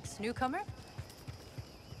 Thanks, newcomer.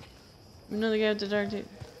 Another guy with the dark teeth.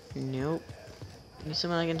 Nope. Need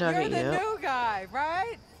someone I can talk to. You're the Yep. new guy,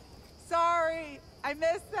 right? Sorry, I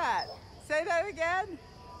missed that. Say that again.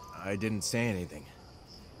 I didn't say anything.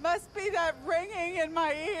 Must be that ringing in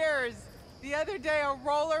my ears. The other day a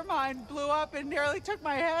roller mine blew up and nearly took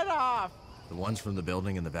my head off. The ones from the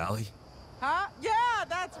building in the valley? Huh? Yeah,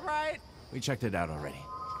 that's right. We checked it out already.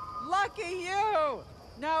 Lucky you.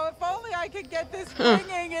 Now, if only I could get this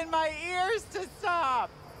ringing in my ears to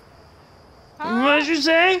stop. Huh? What did you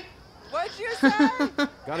say? What'd you say?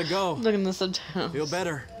 Gotta go. Look at the subtitles. Feel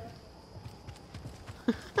better.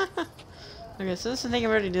 Okay, so this is the thing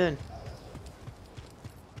I'm already doing.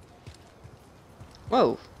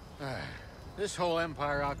 Whoa. This whole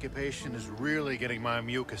Empire occupation is really getting my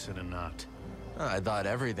mucus in a knot. I thought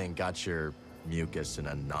everything got your mucus in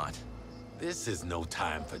a knot. This is no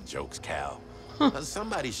time for jokes, Cal.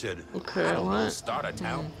 Somebody should, Okay, I don't know, what? start a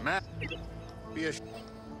town. Matt, be a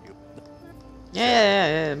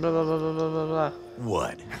Yeah, blah, blah, blah, blah, blah, blah, blah.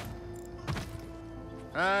 What?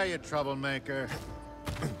 Ah, you troublemaker.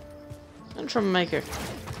 I'm a troublemaker.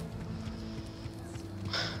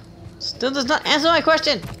 Still does not answer my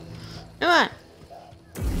question. Come on.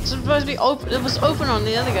 It's supposed to be open. It was open on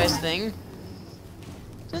the other guy's thing.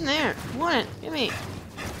 It's in there. I want it. Give me.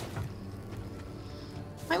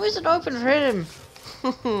 Why was it open for him?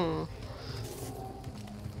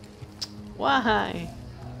 Why?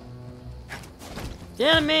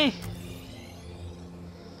 Damn me.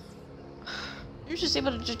 You're just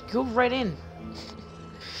able to just go right in.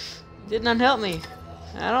 Did not help me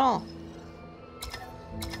at all.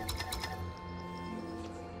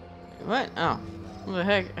 What? Oh. What the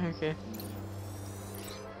heck? Okay.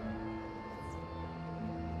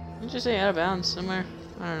 Did you say out of bounds somewhere?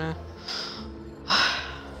 I don't know.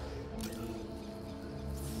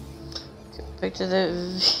 Back to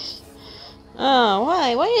the... Oh,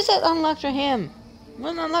 why? Why is that unlocked for him? It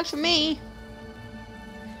wasn't unlocked for me.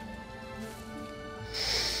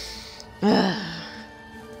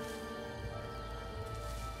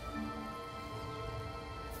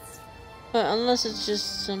 But unless it's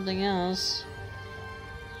just something else.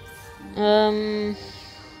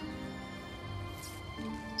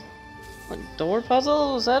 What, door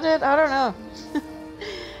puzzle? Was that it? I don't know.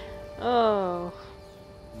 Oh.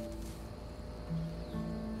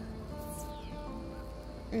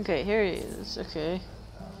 Okay, here he is. Okay.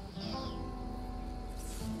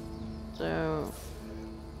 So...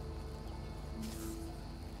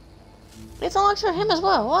 It's unlocked for him as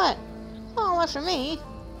well. What? It's not unlocked for me.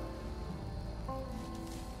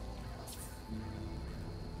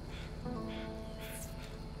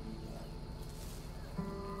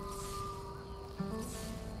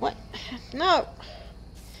 What? No!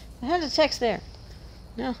 I had a text there.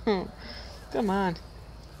 No. Come on.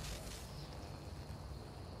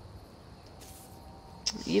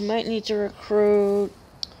 You might need to recruit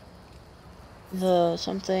the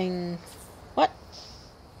something... What?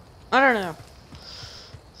 I don't know.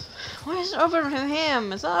 Why is it open for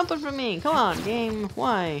him? It's not open for me. Come on, game.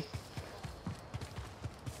 Why?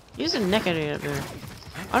 Use a neck idea up there.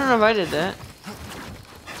 I don't know if I did that.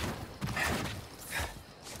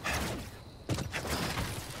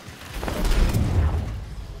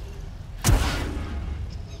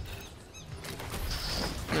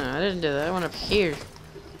 No, I didn't do that. I went up here.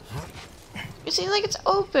 It seems like it's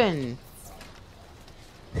open.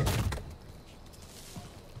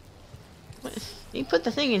 What? You put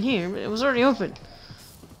the thing in here, but it was already open.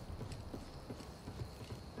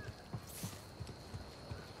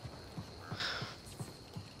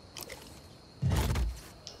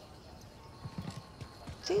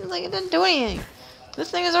 Seems like it didn't do anything.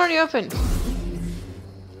 This thing is already open.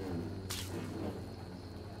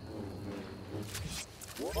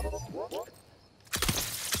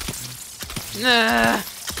 Nah.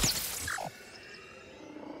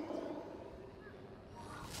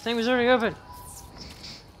 Thing was already open.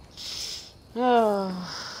 Oh.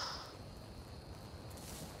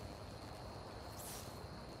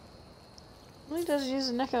 Well, he doesn't use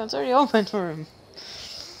the neck out. It's already open for him.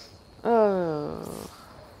 Oh.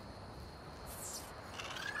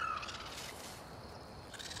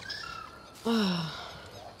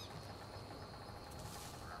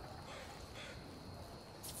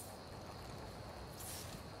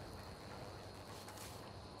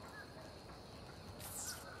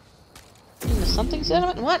 Something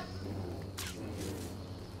settlement? What?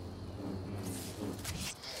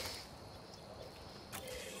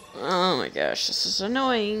 Oh my gosh, this is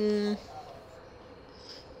annoying.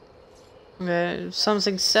 Okay,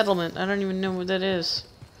 something settlement. I don't even know what that is.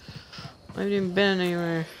 I haven't even been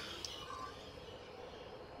anywhere.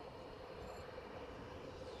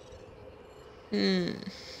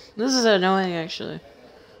 This is annoying, actually.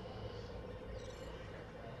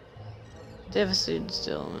 Devastated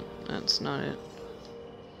settlement. That's not it.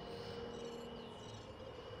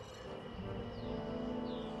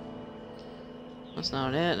 That's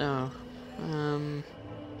not it, no.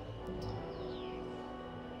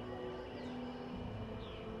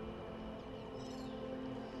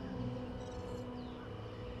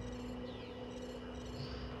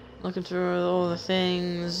 Looking through all the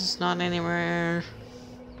things, it's not anywhere.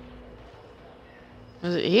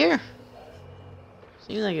 Was it here?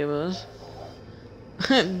 Seemed like it was.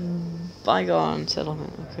 Bygone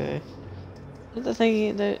settlement, okay. Is the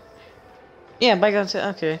thing that... Yeah, bygone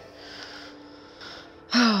settlement, okay.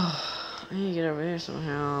 I need to get over here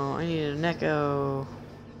somehow. I need an echo.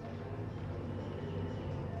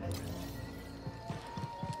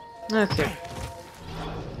 Okay.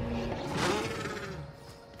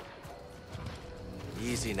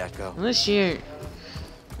 Easy, Neko. At least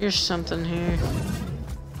you're something here.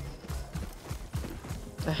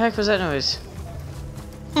 The heck was that noise?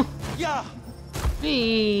 Yeah.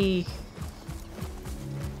 Me.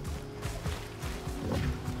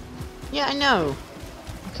 Yeah, I know.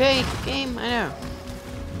 Okay, game, I know.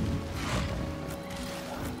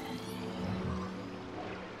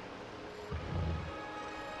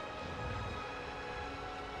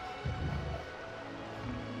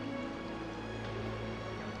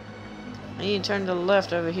 I need to turn to the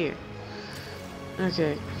left over here.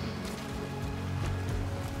 Okay.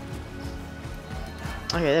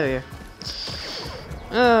 Okay, there we go.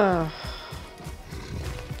 Oh.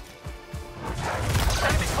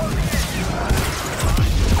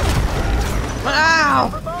 Ow!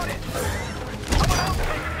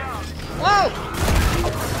 Whoa!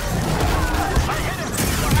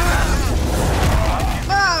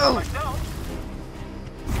 Whoa!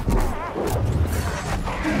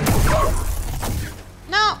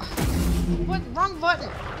 No! What? Wrong button.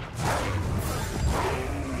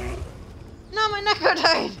 No, my Neko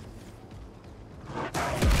died.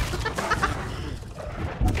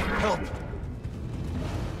 Help!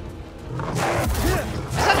 I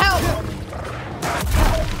said help!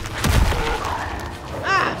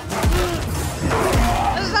 Ah!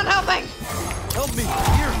 This is not helping! Help me!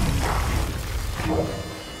 Here!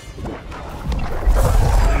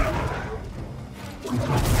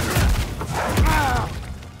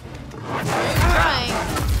 I'm trying.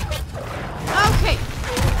 Okay.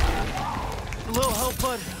 A little help,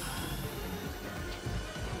 bud.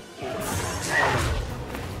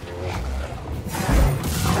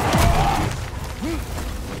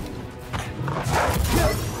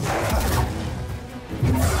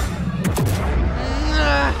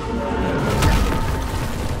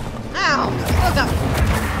 Ow! Look up!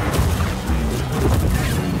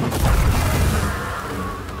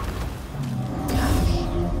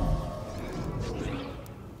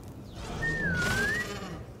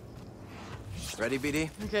 Ready, BD?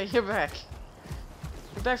 Okay, you're back.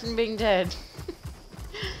 You're back from being dead.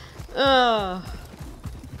 Oh.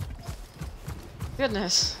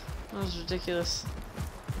 Goodness. That was ridiculous.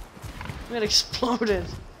 It exploded.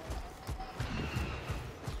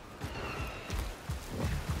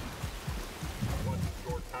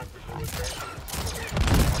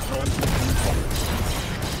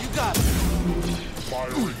 You got it.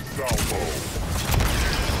 Firing salvo.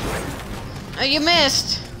 Oh, you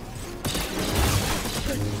missed.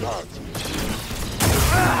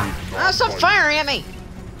 Oh, stop firing at me!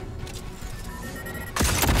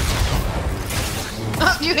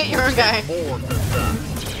 Oh, you hit your own guy.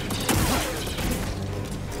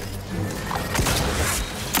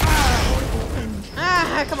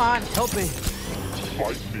 Ah, come on. Help me.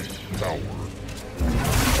 Lightning power.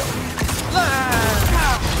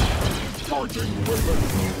 Charging weapon.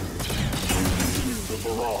 The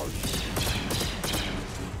barrage.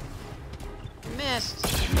 Missed.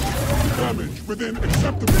 Damage within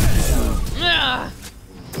acceptable. Ah.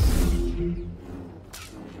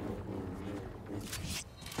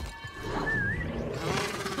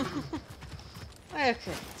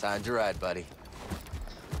 Okay. Time to ride, buddy.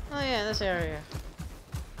 Oh yeah, this area.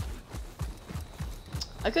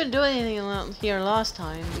 I couldn't do anything here last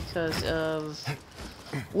time because of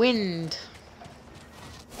wind.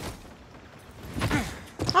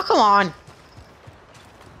 Oh, come on.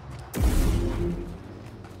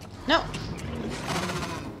 No.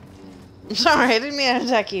 I'm sorry, I didn't mean to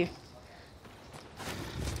attack you.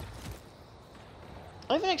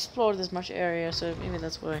 I haven't explored this much area, so maybe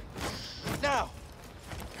that's why. Now.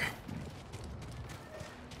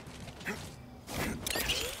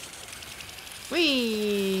 Whee!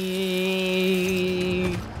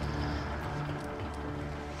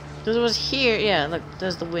 Because it was here. Yeah, look,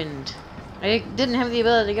 there's the wind. I didn't have the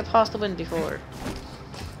ability to get past the wind before.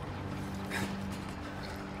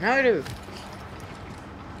 Now I do.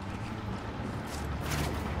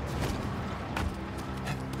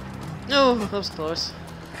 No, that was close.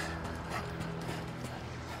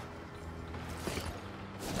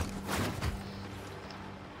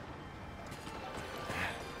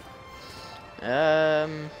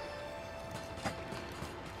 I'm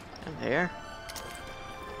there.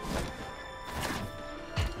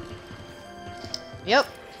 Yep.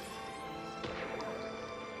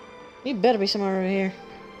 You better be somewhere over here.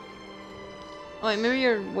 Oh, wait, maybe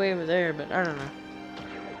you're way over there, but I don't know.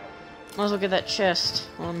 Might as well get that chest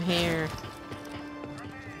while I'm here.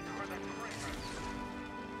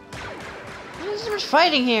 There's so much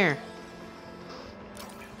fighting here.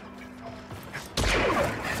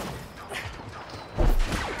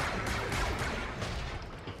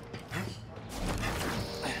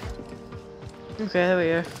 Okay, there we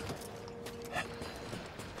go.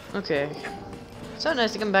 Okay. So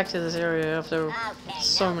nice to come back to this area after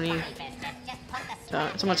so many...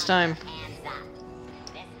 so much time.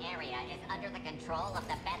 This area is under the control of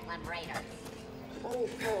the Bedlam Raiders. Funny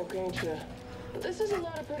folk, ain't you? But this is a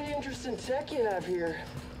lot of pretty interesting tech you have here.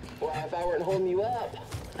 Well, if I weren't holding you up,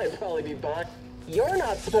 I'd probably be buying. You're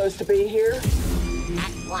not supposed to be here.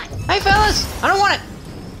 That's one. Hey, fellas! I don't want it!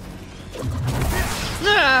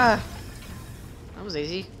 Ah! That was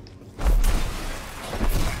easy.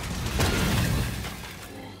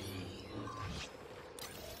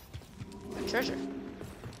 Treasure.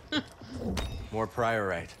 More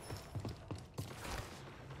priorite.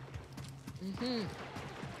 Mm-hmm.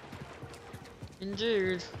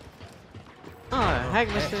 Indeed. Oh, heck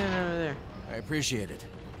must be over there. I appreciate it.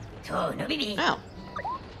 Ow.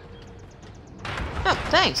 Oh,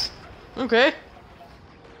 thanks. Okay.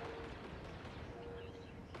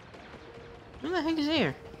 Who the heck is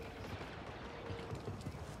here?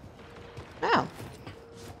 Ow.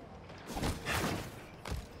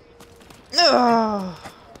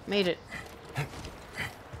 Oh, made it.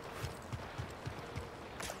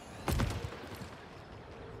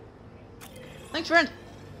 Thanks, friend.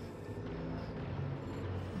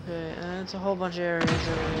 Okay, it's a whole bunch of areas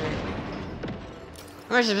over here.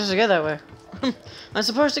 I'm actually supposed to go that way. I'm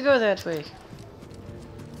supposed to go that way.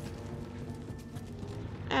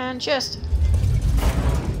 And chest.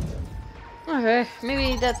 Okay,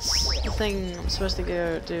 maybe that's the thing I'm supposed to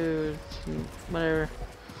go do. Whatever.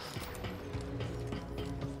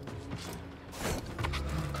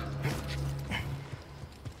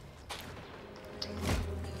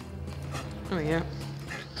 There we go.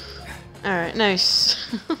 Alright, nice.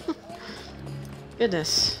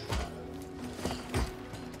 Goodness.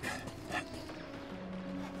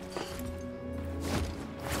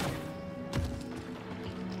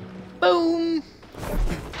 Boom!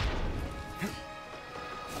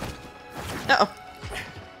 Uh-oh.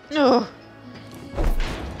 No.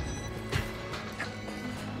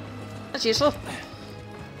 That's useful.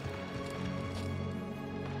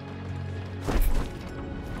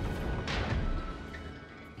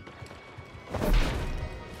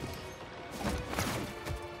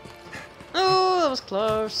 Oh, that was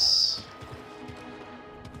close.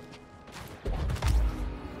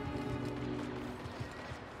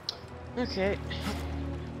 Okay.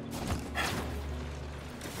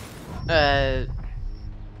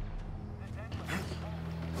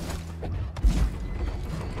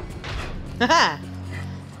 Haha!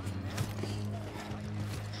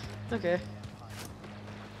 Okay.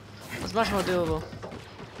 It's much more doable.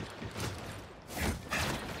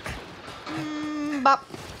 Bop.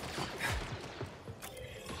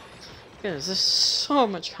 Goodness, there's so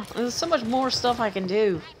much more stuff I can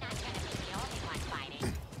do.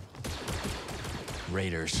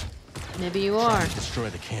 Raiders. Maybe you are. Trying to destroy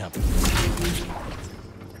the camp.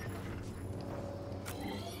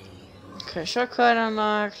 Okay, shortcut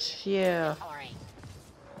unlocked. Yeah.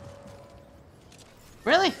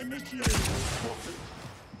 Really?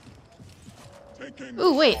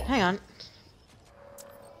 Ooh, wait, hang on.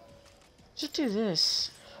 Just do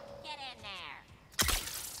this. Get in there.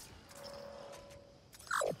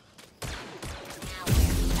 Now we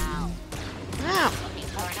go. Ow. Looking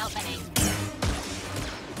for an opening.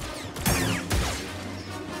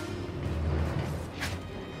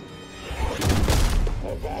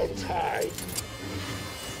 About time.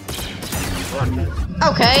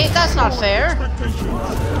 Okay, that's not fair.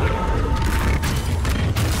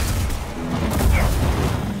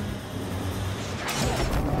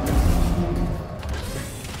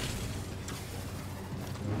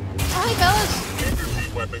 Hi, fellas.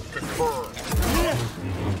 Weapon confirmed.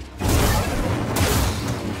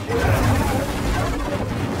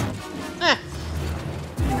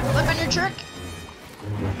 Look on your trick.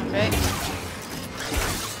 Okay.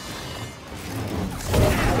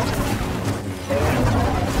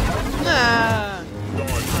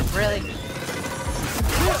 Really?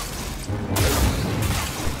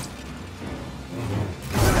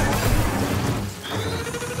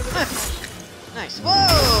 Nice.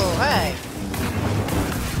 Whoa! Hey.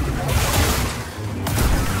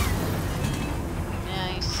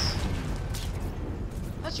 Nice.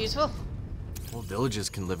 That's useful. Whole villages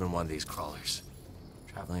can live in one of these crawlers,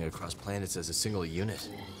 traveling across planets as a single unit.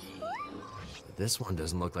 But this one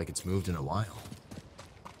doesn't look like it's moved in a while.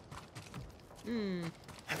 Hmm.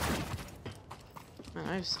 Oh,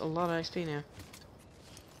 I have a lot of XP now.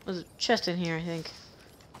 There's a chest in here, I think.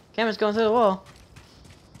 Camera's going through the wall.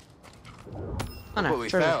 Oh no, what we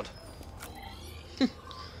found.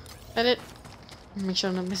 Edit. Make sure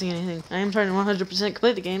I'm not missing anything. I am trying to 100%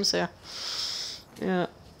 complete the game, so yeah.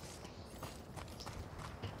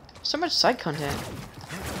 So much side content.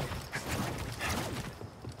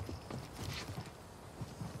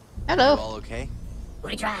 Hello. You all okay?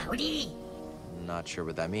 Not sure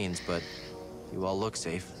what that means, but you all look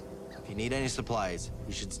safe. If you need any supplies,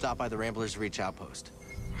 you should stop by the Ramblers Reach outpost.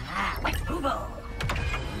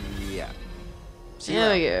 Yeah. See you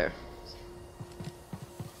There around. we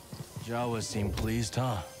go. Jawas seem pleased,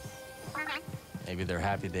 huh? Maybe they're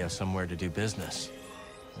happy they have somewhere to do business.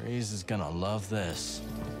 Reese is gonna love this.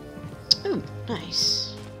 Ooh,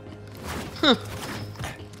 nice. Huh.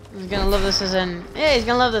 He's gonna love this as in... Yeah, he's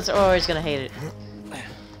gonna love this, or he's gonna hate it. I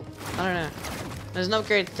don't know. There's no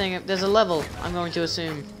great thing. There's a level, I'm going to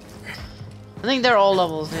assume. I think they're all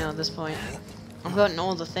levels now at this point. I've gotten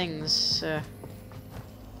all the things. Get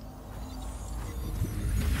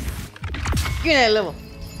that level.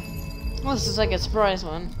 Well, this is like a surprise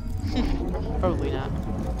one. Probably not.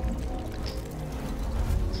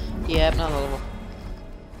 Yep, not a level.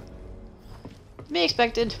 To be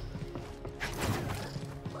expected.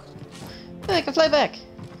 Yeah, I can fly back.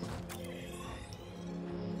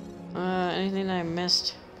 Anything I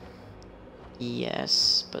missed?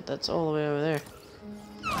 Yes, but that's all the way over there.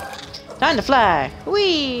 Time to fly! Whee!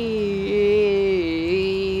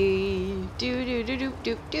 Do do do do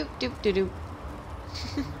do do do do do.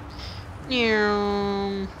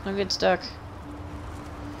 Don't get stuck.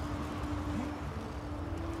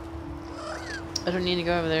 I don't need to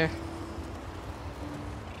go over there.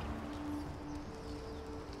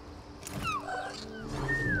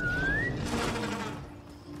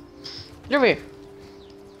 Get over here.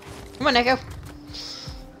 Come on, Echo.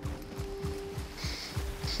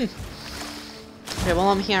 Okay, while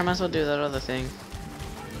I'm here, I might as well do that other thing.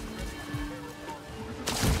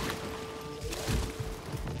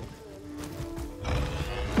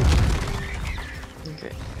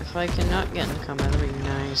 Okay, if I cannot get into combat, that'd be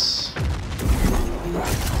nice.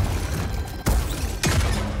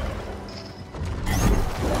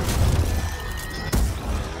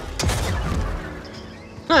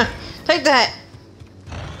 Huh! Take that!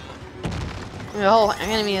 There's a whole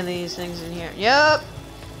enemy of these things in here. Yup!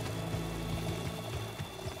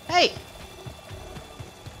 Hey!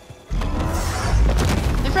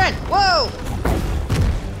 Hey, friend! Whoa!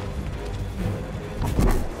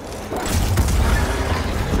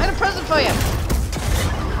 I got a present for you!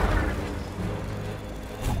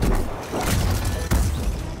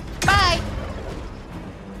 Bye!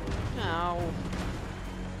 Oh.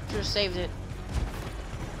 Should have saved it.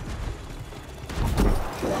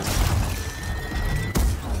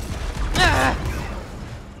 Ah!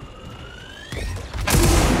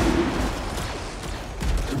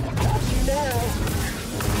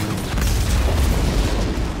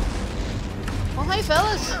 Well, hey,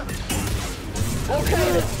 fellas.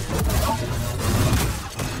 Okay.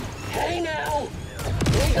 Hey, now.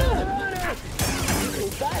 We got a runner. You can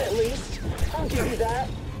fight at least. I'll give you that.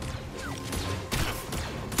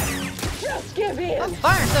 Just give in. I'm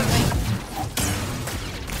firing something.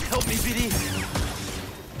 Help me, BD.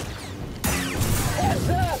 Heads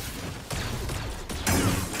up.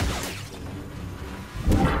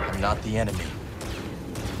 I'm not the enemy.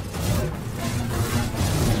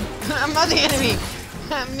 I'm not the enemy.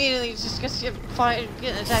 I immediately just get fired,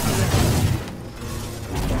 get attacked again.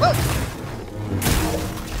 Whoa!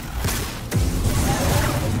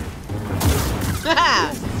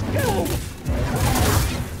 Go.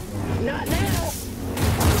 Not now.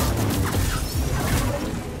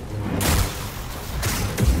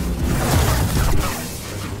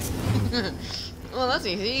 Well, that's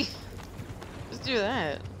easy. Let's do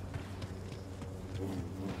that.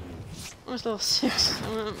 Almost level 6.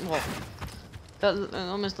 Well,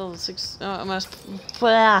 almost level 6. Almost.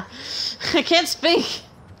 Blah. I can't speak.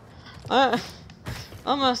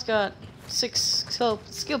 Almost got 6 skill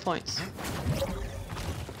points.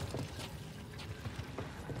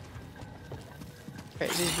 Okay,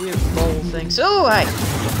 these weird bowl things. Oh, hi.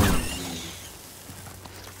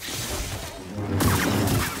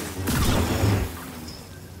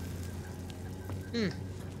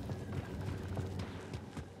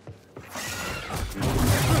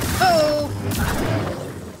 Oh!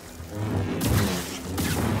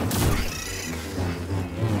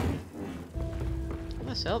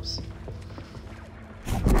 This helps.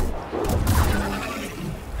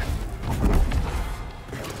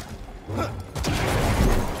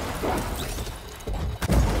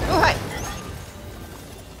 Oh, hi!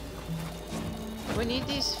 Do we need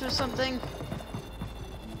these for something?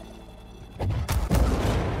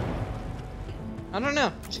 I don't know.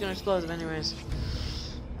 I'm just gonna explode them anyways.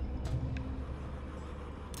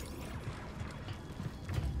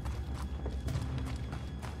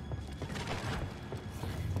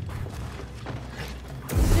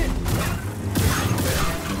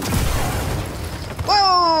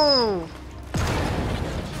 Whoa!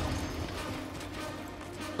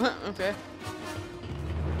 Okay.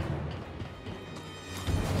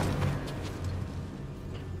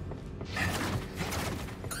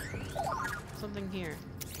 Something here.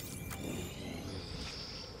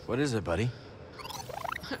 What is it, buddy?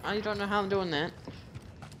 I don't know how I'm doing that.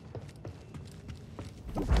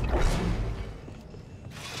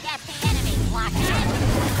 Get the enemy locked in.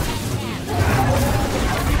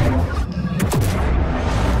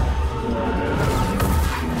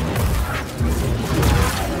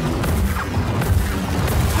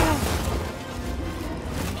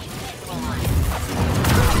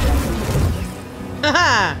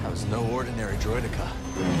 That was no ordinary droidica.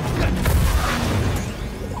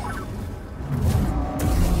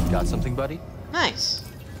 Got something, buddy? Nice.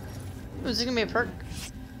 Ooh, is this gonna be a perk?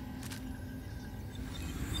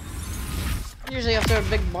 Usually after a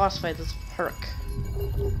big boss fight, that's a perk.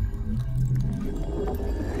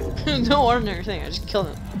 No ordinary thing, I just killed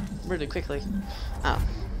it really quickly. Oh.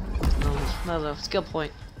 Another skill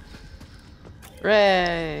point.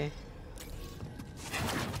 Hooray!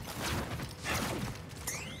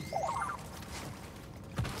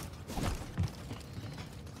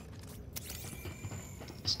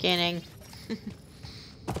 Scanning.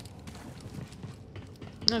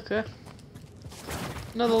 Okay.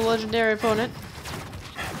 Another legendary opponent.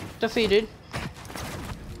 Defeated.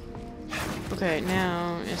 Okay,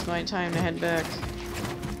 now it's my time to head back.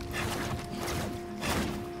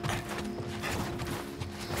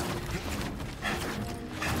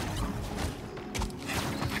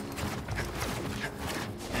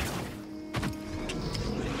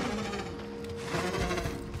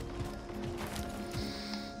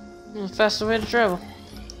 Faster way to travel.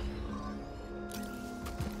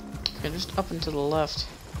 Okay, just up and to the left.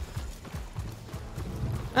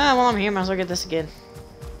 Ah, while I'm here, might as well get this again.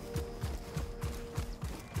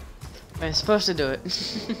 I'm supposed to do it.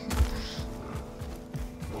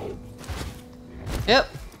 Yep.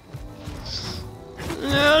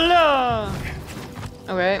 No.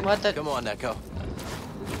 Okay, what the? Come on, Neko.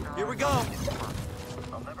 Here we go.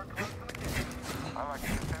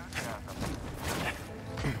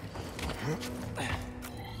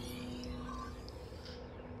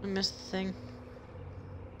 I missed the thing.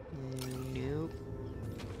 Nope.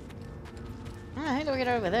 Oh, how do we get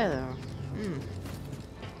over there, though?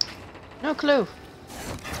 No clue.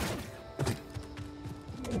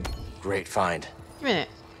 Great find. Wait a minute.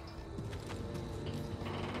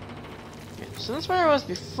 Okay, so that's where I was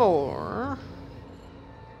before.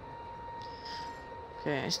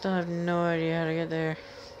 Okay, I still have no idea how to get there.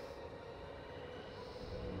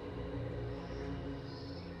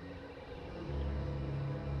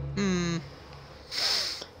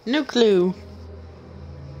 No clue.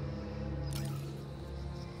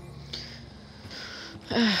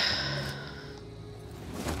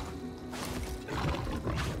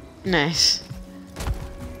 Nice.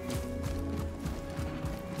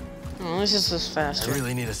 Oh, this is just faster. I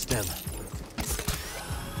really need a stem.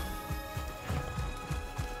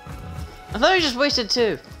 I thought you just wasted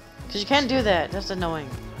 2. Because you can't do that. That's annoying.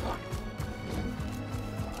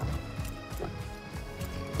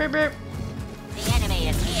 Beep, beep. The enemy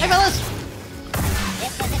is here. Hey, fellas!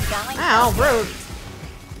 This isn't going Ow, so rude.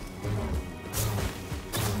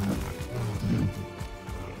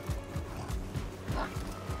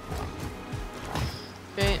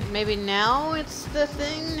 Okay, maybe now it's the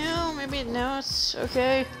thing now? Maybe now it's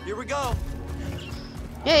okay? Here we go.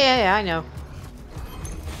 Yeah, I know.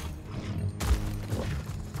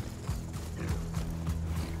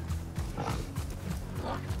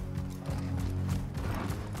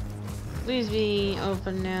 Please be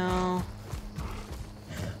open now.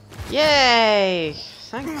 Yay!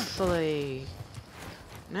 Thankfully.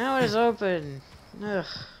 Now it is open. Ugh.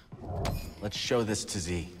 Let's show this to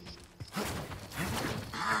Z.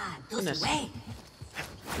 Goodness.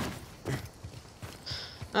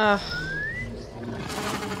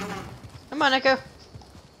 Come on, Echo.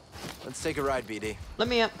 Let's take a ride, BD. Let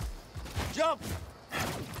me up. Jump!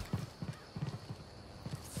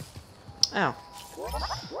 Ow.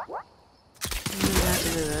 I'm gonna have to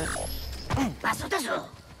do that.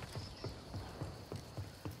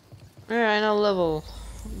 Alright, now level.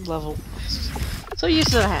 So used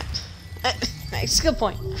to that. Skill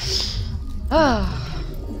point. Ah.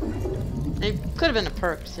 It could have been a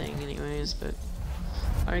perk thing anyways, but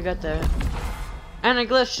I already got that. And a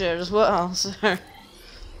glitch there as well, so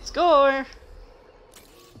score!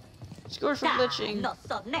 Score for glitching.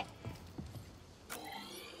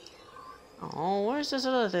 Oh, where's this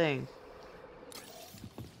other thing?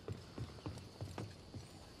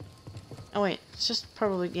 Oh wait, it's just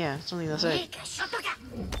probably, yeah, it's only the side.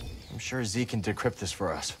 I'm sure Z can decrypt this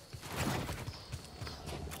for us.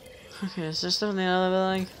 Okay, is there stuff in the other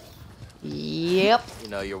building? Yep. You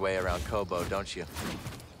know your way around Kobo, don't you?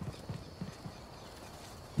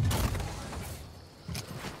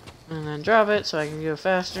 And then drop it so I can go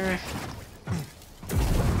faster.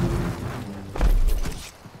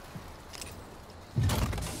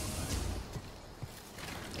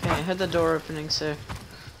 Okay, I had the door opening, so...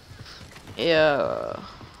 Yeah.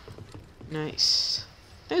 Nice.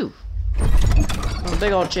 Ooh. Oh,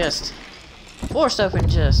 big old chest. Forced open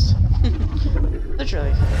chest.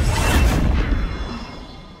 Literally.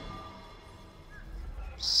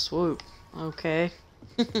 Swoop. Okay.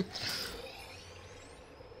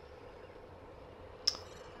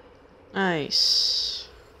 Nice.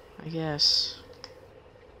 I guess.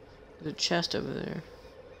 There's a chest over there.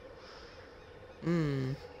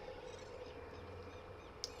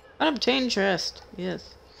 Unobtained chest.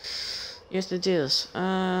 Yes. Yes, it is.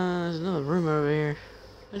 There's another room over here.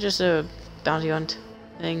 It's just a bounty hunt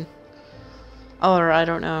thing. Or I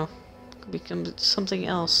don't know. Could become something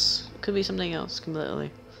else. Could be something else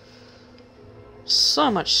completely.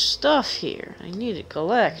 So much stuff here. I need to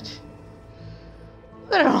collect.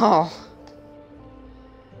 Look at it all.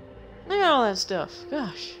 Look at all that stuff.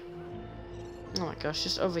 Gosh. Oh my gosh,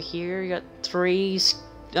 just over here you got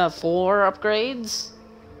 4 upgrades.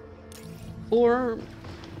 4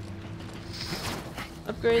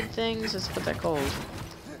 upgrade things. That's what they're called.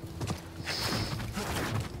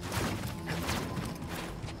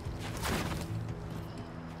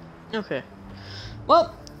 Okay.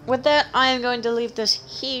 Well, with that, I am going to leave this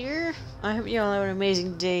here. I hope you all have an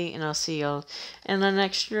amazing day, and I'll see y'all in the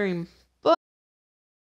next stream.